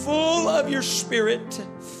 would be full of your Spirit,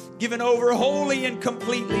 given over wholly and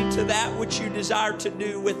completely to that which you desire to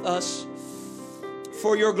do with us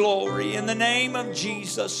for your glory. In the name of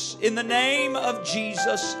Jesus, in the name of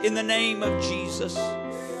Jesus, in the name of Jesus,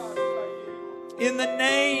 in the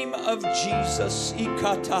name of Jesus.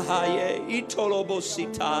 Ikatahaye,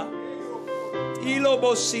 itolobosita,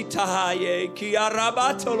 ilobositahaye,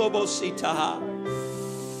 kiarabatolobositaha.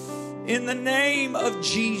 In the name of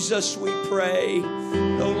Jesus, we pray.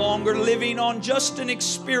 No longer living on just an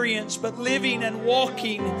experience, but living and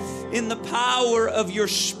walking in the power of your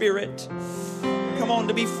Spirit. Come on,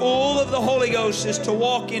 to be full of the Holy Ghost is to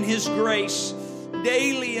walk in His grace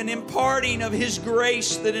daily, and imparting of His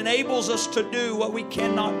grace that enables us to do what we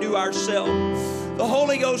cannot do ourselves. The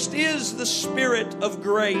Holy Ghost is the Spirit of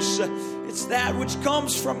grace. It's that which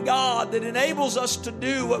comes from God that enables us to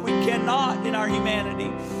do what we cannot in our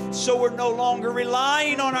humanity. So we're no longer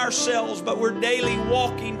relying on ourselves, but we're daily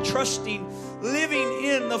walking, trusting, living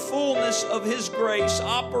in the fullness of His grace,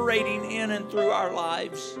 operating in and through our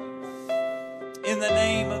lives. In the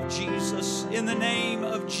name of Jesus, in the name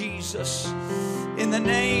of Jesus, in the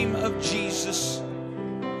name of Jesus.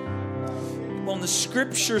 Well, the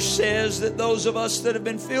Scripture says that those of us that have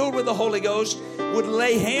been filled with the Holy Ghost would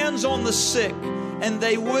lay hands on the sick and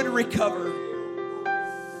they would recover.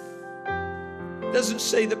 It doesn't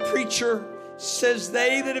say the preacher, it says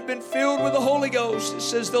they that have been filled with the Holy Ghost. It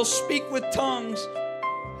says they'll speak with tongues,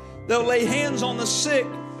 they'll lay hands on the sick,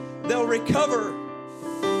 they'll recover.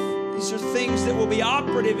 These are things that will be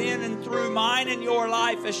operative in and through mine and your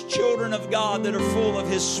life as children of God that are full of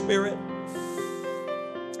His Spirit.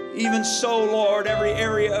 Even so, Lord, every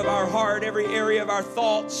area of our heart, every area of our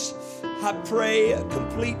thoughts, I pray a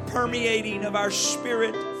complete permeating of our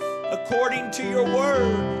spirit according to your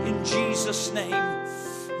word in Jesus' name.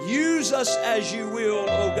 Use us as you will,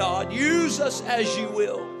 oh God. Use us as you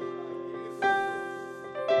will.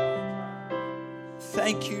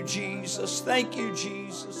 Thank you, Jesus. Thank you,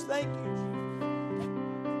 Jesus. Thank you, Jesus.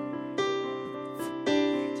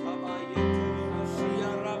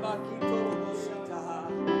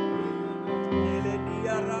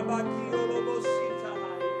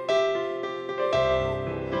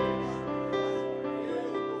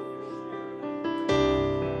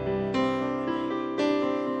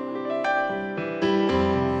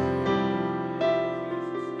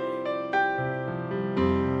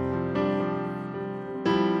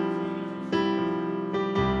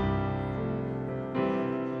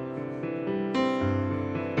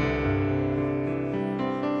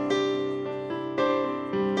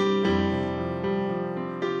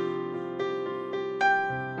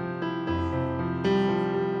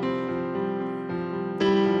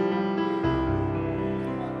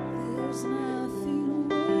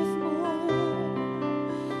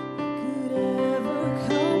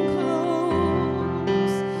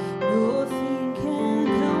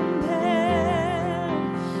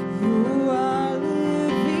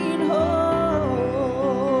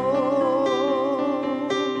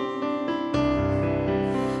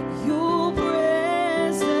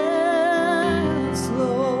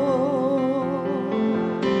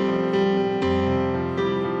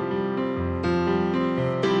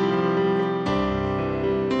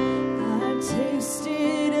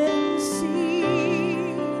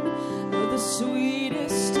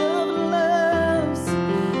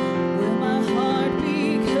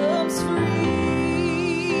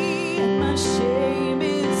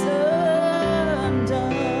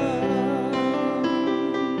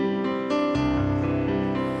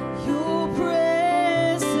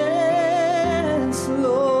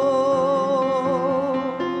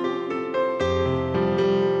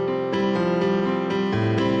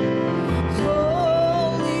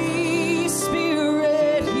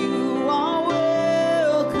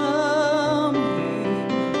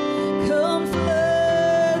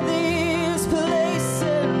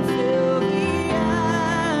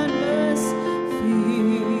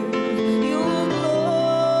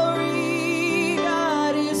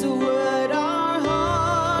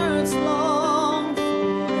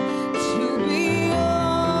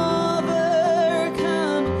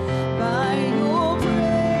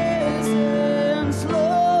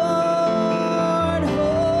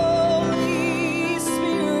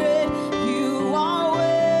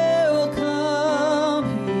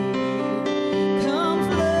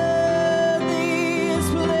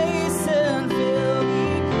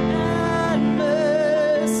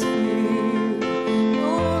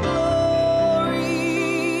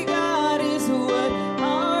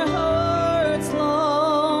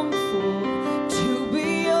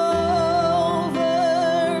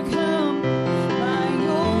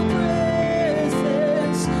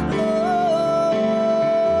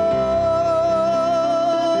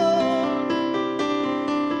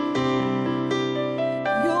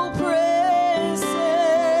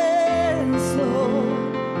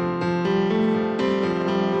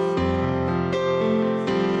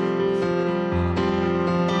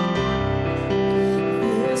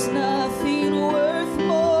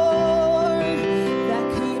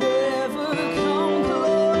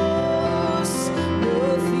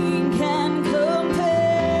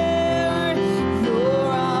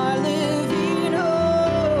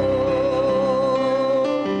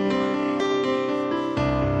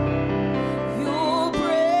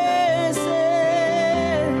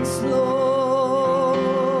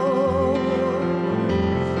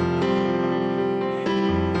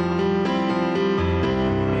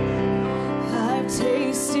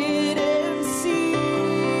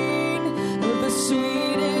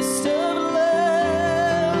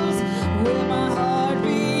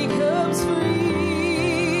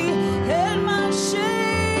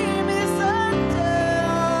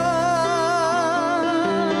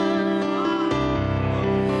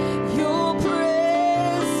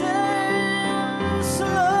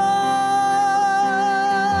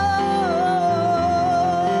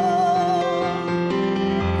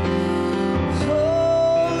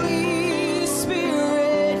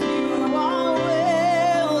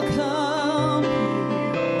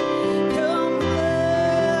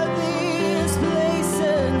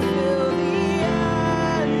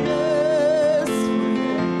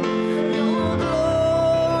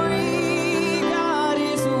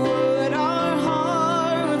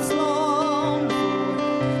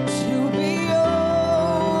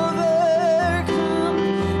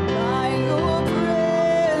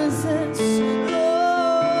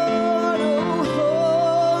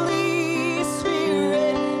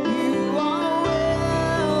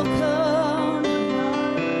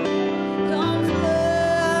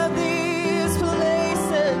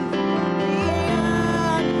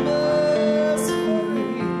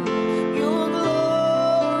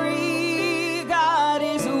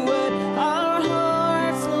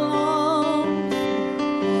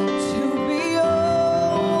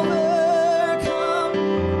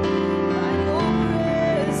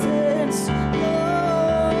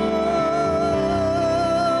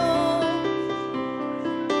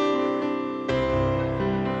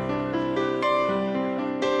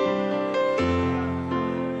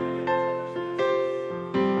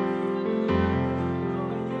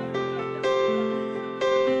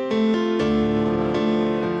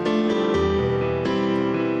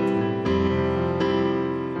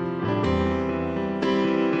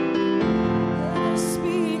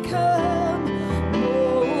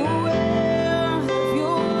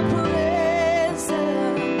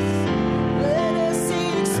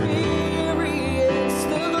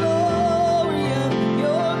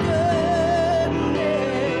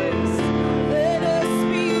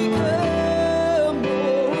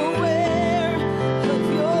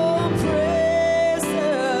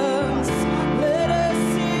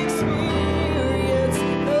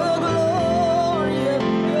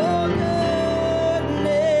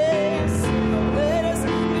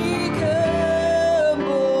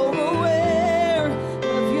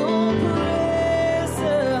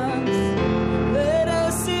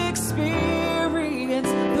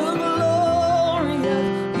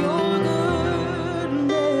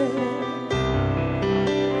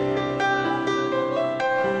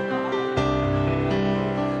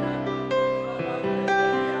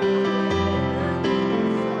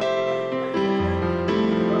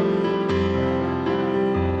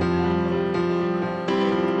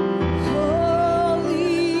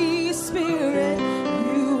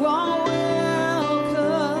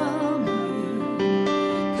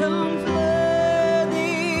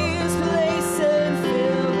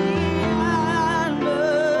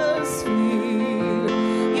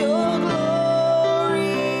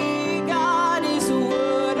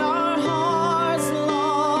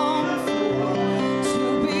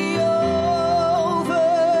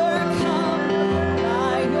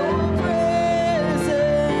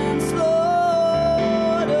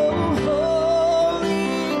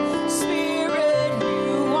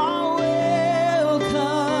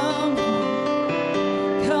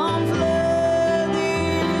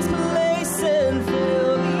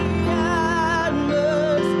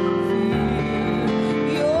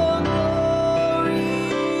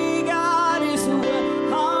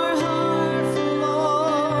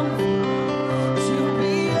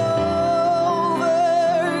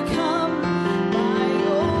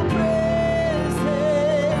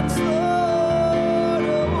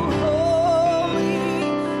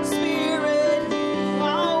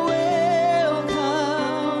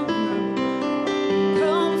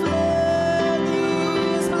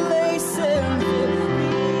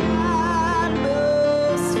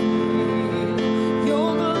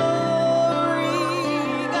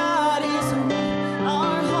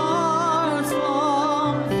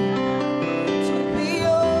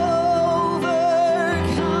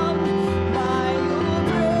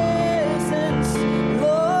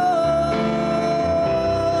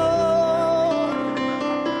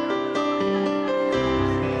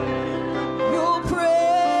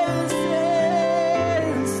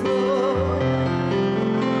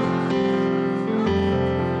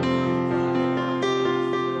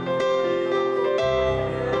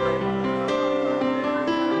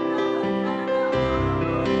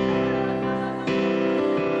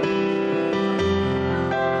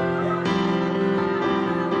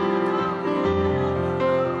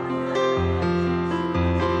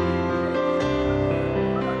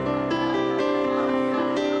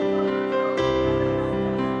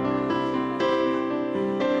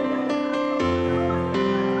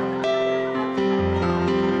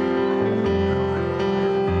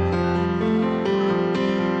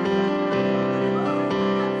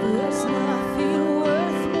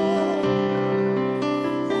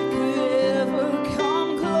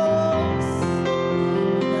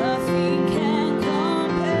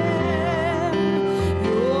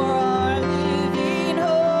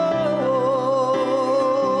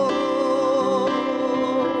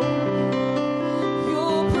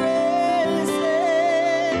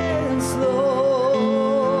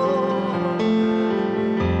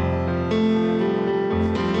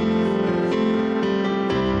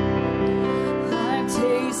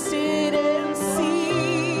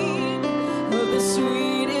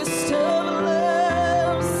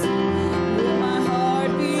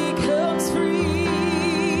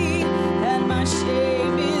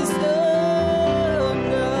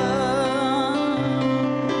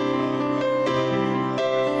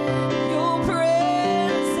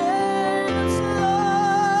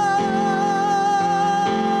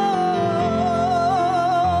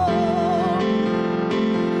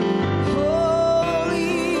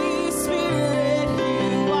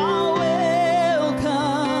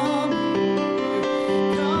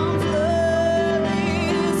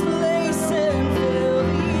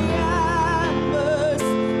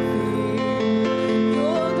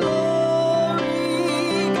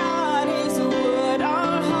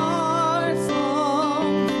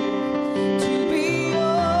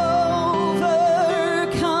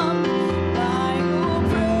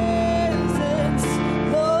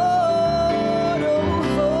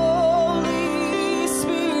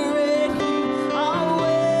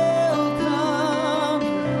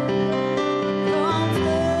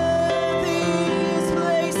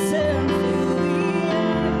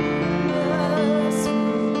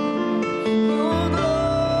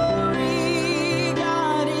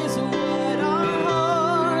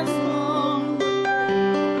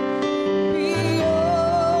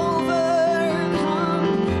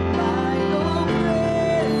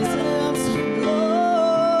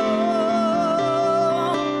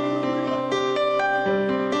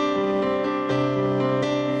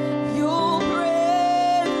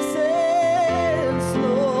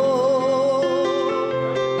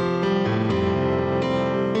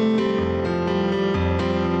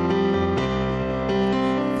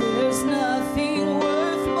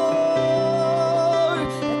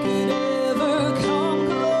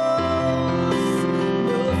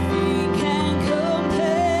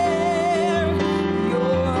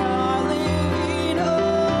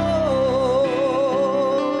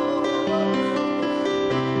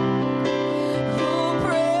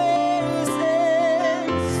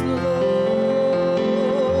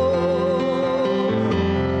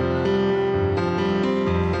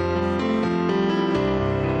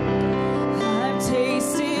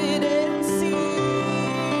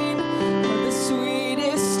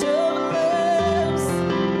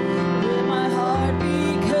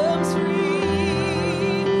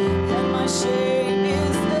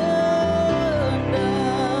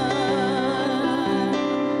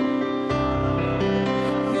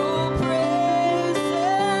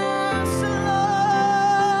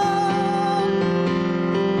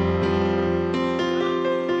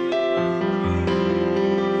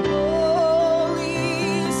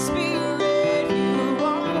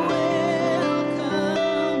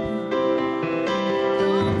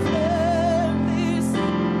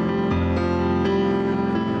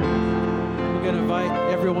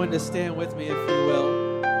 to stand with me, if you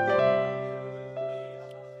will.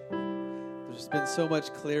 There's been so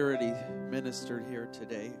much clarity ministered here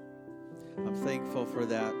today. I'm thankful for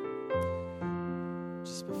that.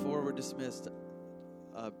 Just before we're dismissed,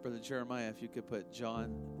 Brother Jeremiah, if you could put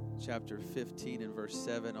John chapter 15 and verse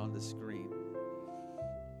 7 on the screen.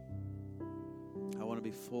 I want to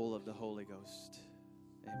be full of the Holy Ghost.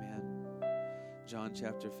 Amen. John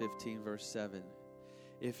chapter 15, verse 7.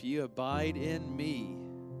 If you abide in me,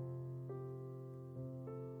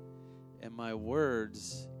 and my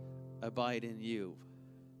words abide in you.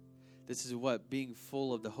 This is what being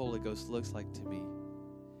full of the Holy Ghost looks like to me.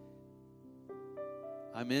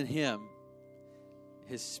 I'm in Him.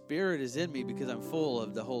 His Spirit is in me because I'm full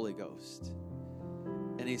of the Holy Ghost.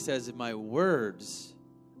 And He says, if my words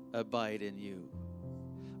abide in you,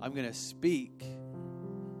 I'm going to speak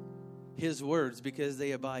His words because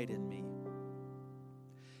they abide in me.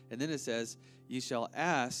 And then it says, you shall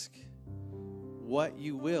ask what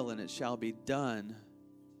you will, and it shall be done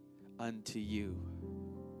unto you.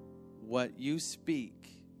 What you speak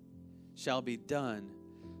shall be done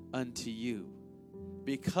unto you,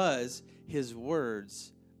 because His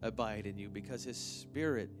words abide in you, because His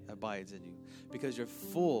Spirit abides in you, because you're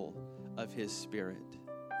full of His Spirit.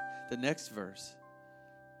 The next verse,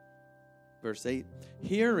 verse 8,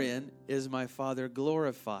 herein is my Father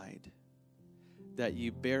glorified, that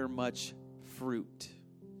you bear much fruit.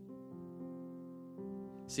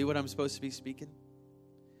 See what I'm supposed to be speaking?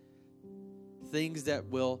 Things that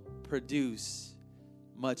will produce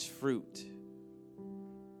much fruit.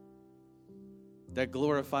 That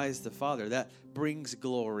glorifies the Father. That brings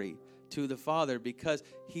glory to the Father because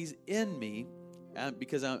He's in me, and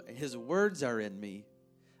because His words are in me.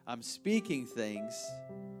 I'm speaking things,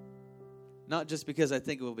 not just because I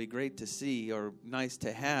think it will be great to see or nice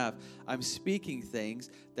to have. I'm speaking things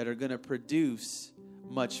that are going to produce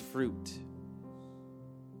much fruit.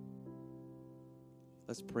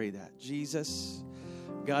 Let's pray that. Jesus,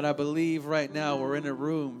 God, I believe right now we're in a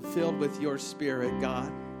room filled with your Spirit,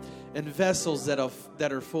 God, and vessels that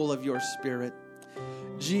are full of your Spirit.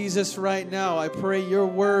 Jesus, right now I pray your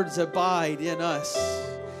words abide in us.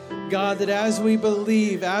 God, that as we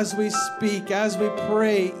believe, as we speak, as we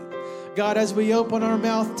pray, God, as we open our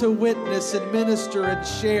mouth to witness and minister and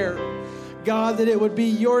share, God, that it would be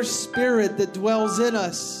your Spirit that dwells in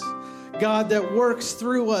us, God, that works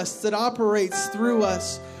through us, that operates through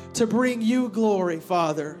us to bring you glory,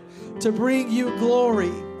 Father, to bring you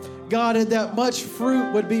glory, God, and that much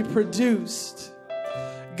fruit would be produced.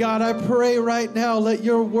 God, I pray right now, let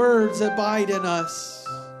your words abide in us.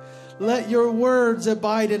 Let your words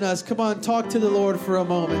abide in us. Come on, talk to the Lord for a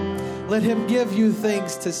moment. Let Him give you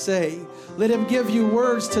things to say. Let Him give you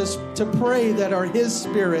words to pray that are His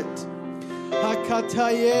Spirit.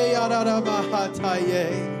 Hakataye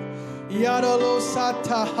araramahataye. Yarolo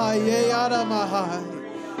satahaye aramahai.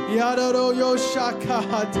 Yaroro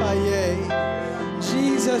yoshakahataye.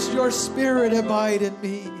 Jesus, your Spirit abide in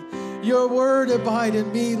me. Your word abide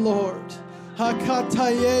in me, Lord.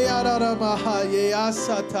 Hakataye araramahaye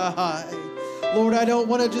asatahai. Lord, I don't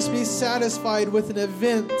want to just be satisfied with an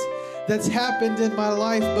event that's happened in my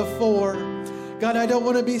life before. God, I don't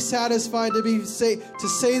want to be satisfied to say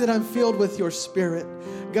that I'm filled with your Spirit.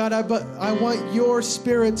 God, I want your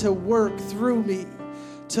Spirit to work through me,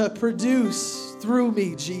 to produce through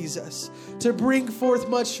me, Jesus, to bring forth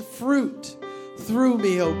much fruit through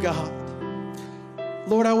me, oh God.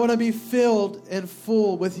 Lord, I want to be filled and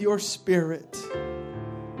full with your Spirit.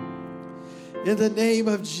 In the name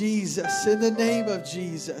of Jesus, in the name of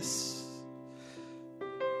Jesus.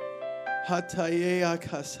 Hataye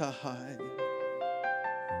akasahai.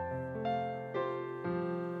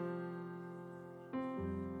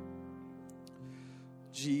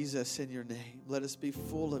 Jesus, in your name, let us be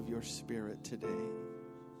full of your Spirit today.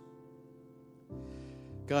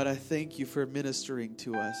 God, I thank you for ministering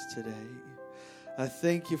to us today. I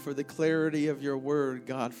thank you for the clarity of your word,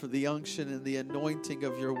 God, for the unction and the anointing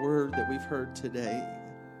of your word that we've heard today.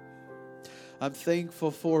 I'm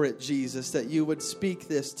thankful for it, Jesus, that you would speak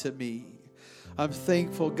this to me. I'm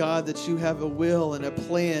thankful, God, that you have a will and a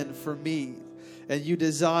plan for me, and you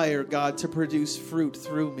desire, God, to produce fruit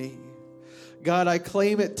through me. God, I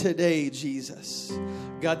claim it today, Jesus.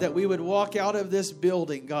 God, that we would walk out of this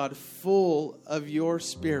building, God, full of your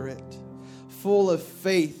Spirit, full of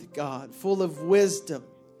faith, God, full of wisdom,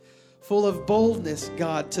 full of boldness,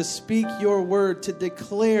 God, to speak your word, to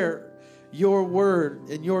declare your word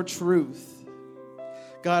and your truth.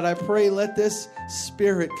 God, I pray, let this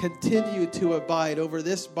Spirit continue to abide over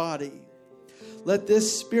this body. Let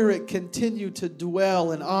this Spirit continue to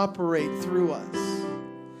dwell and operate through us.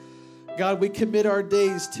 God, we commit our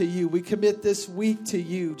days to you. We commit this week to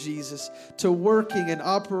you, Jesus, to working and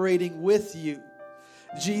operating with you,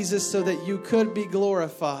 Jesus, so that you could be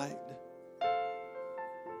glorified.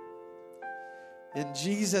 In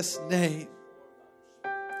Jesus' name.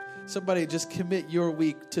 Somebody just commit your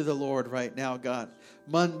week to the Lord right now, God.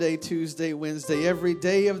 Monday, Tuesday, Wednesday, every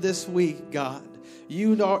day of this week, God.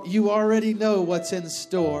 You already know what's in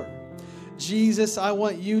store. Jesus, I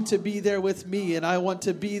want you to be there with me, and I want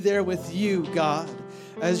to be there with you, God,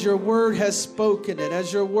 as your word has spoken it,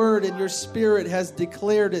 as your word and your spirit has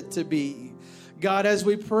declared it to be. God, as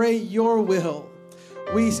we pray your will,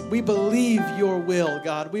 we believe your will,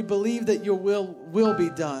 God. We believe that your will be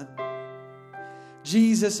done.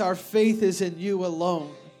 Jesus, our faith is in you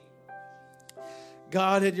alone.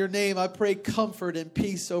 God, in your name, I pray comfort and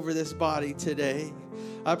peace over this body today.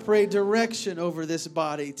 I pray direction over this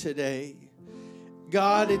body today.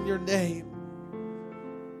 God, in your name.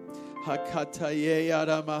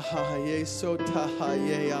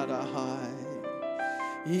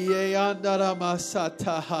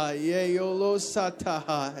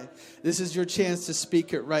 This is your chance to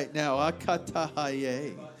speak it right now.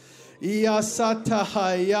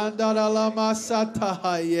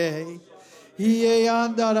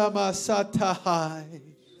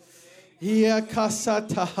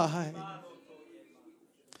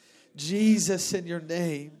 Jesus, in your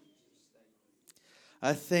name.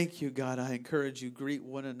 I thank you, God. I encourage you, greet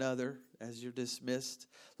one another as you're dismissed.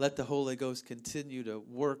 Let the Holy Ghost continue to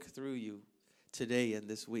work through you today and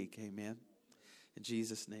this week. Amen. In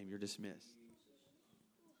Jesus' name, you're dismissed.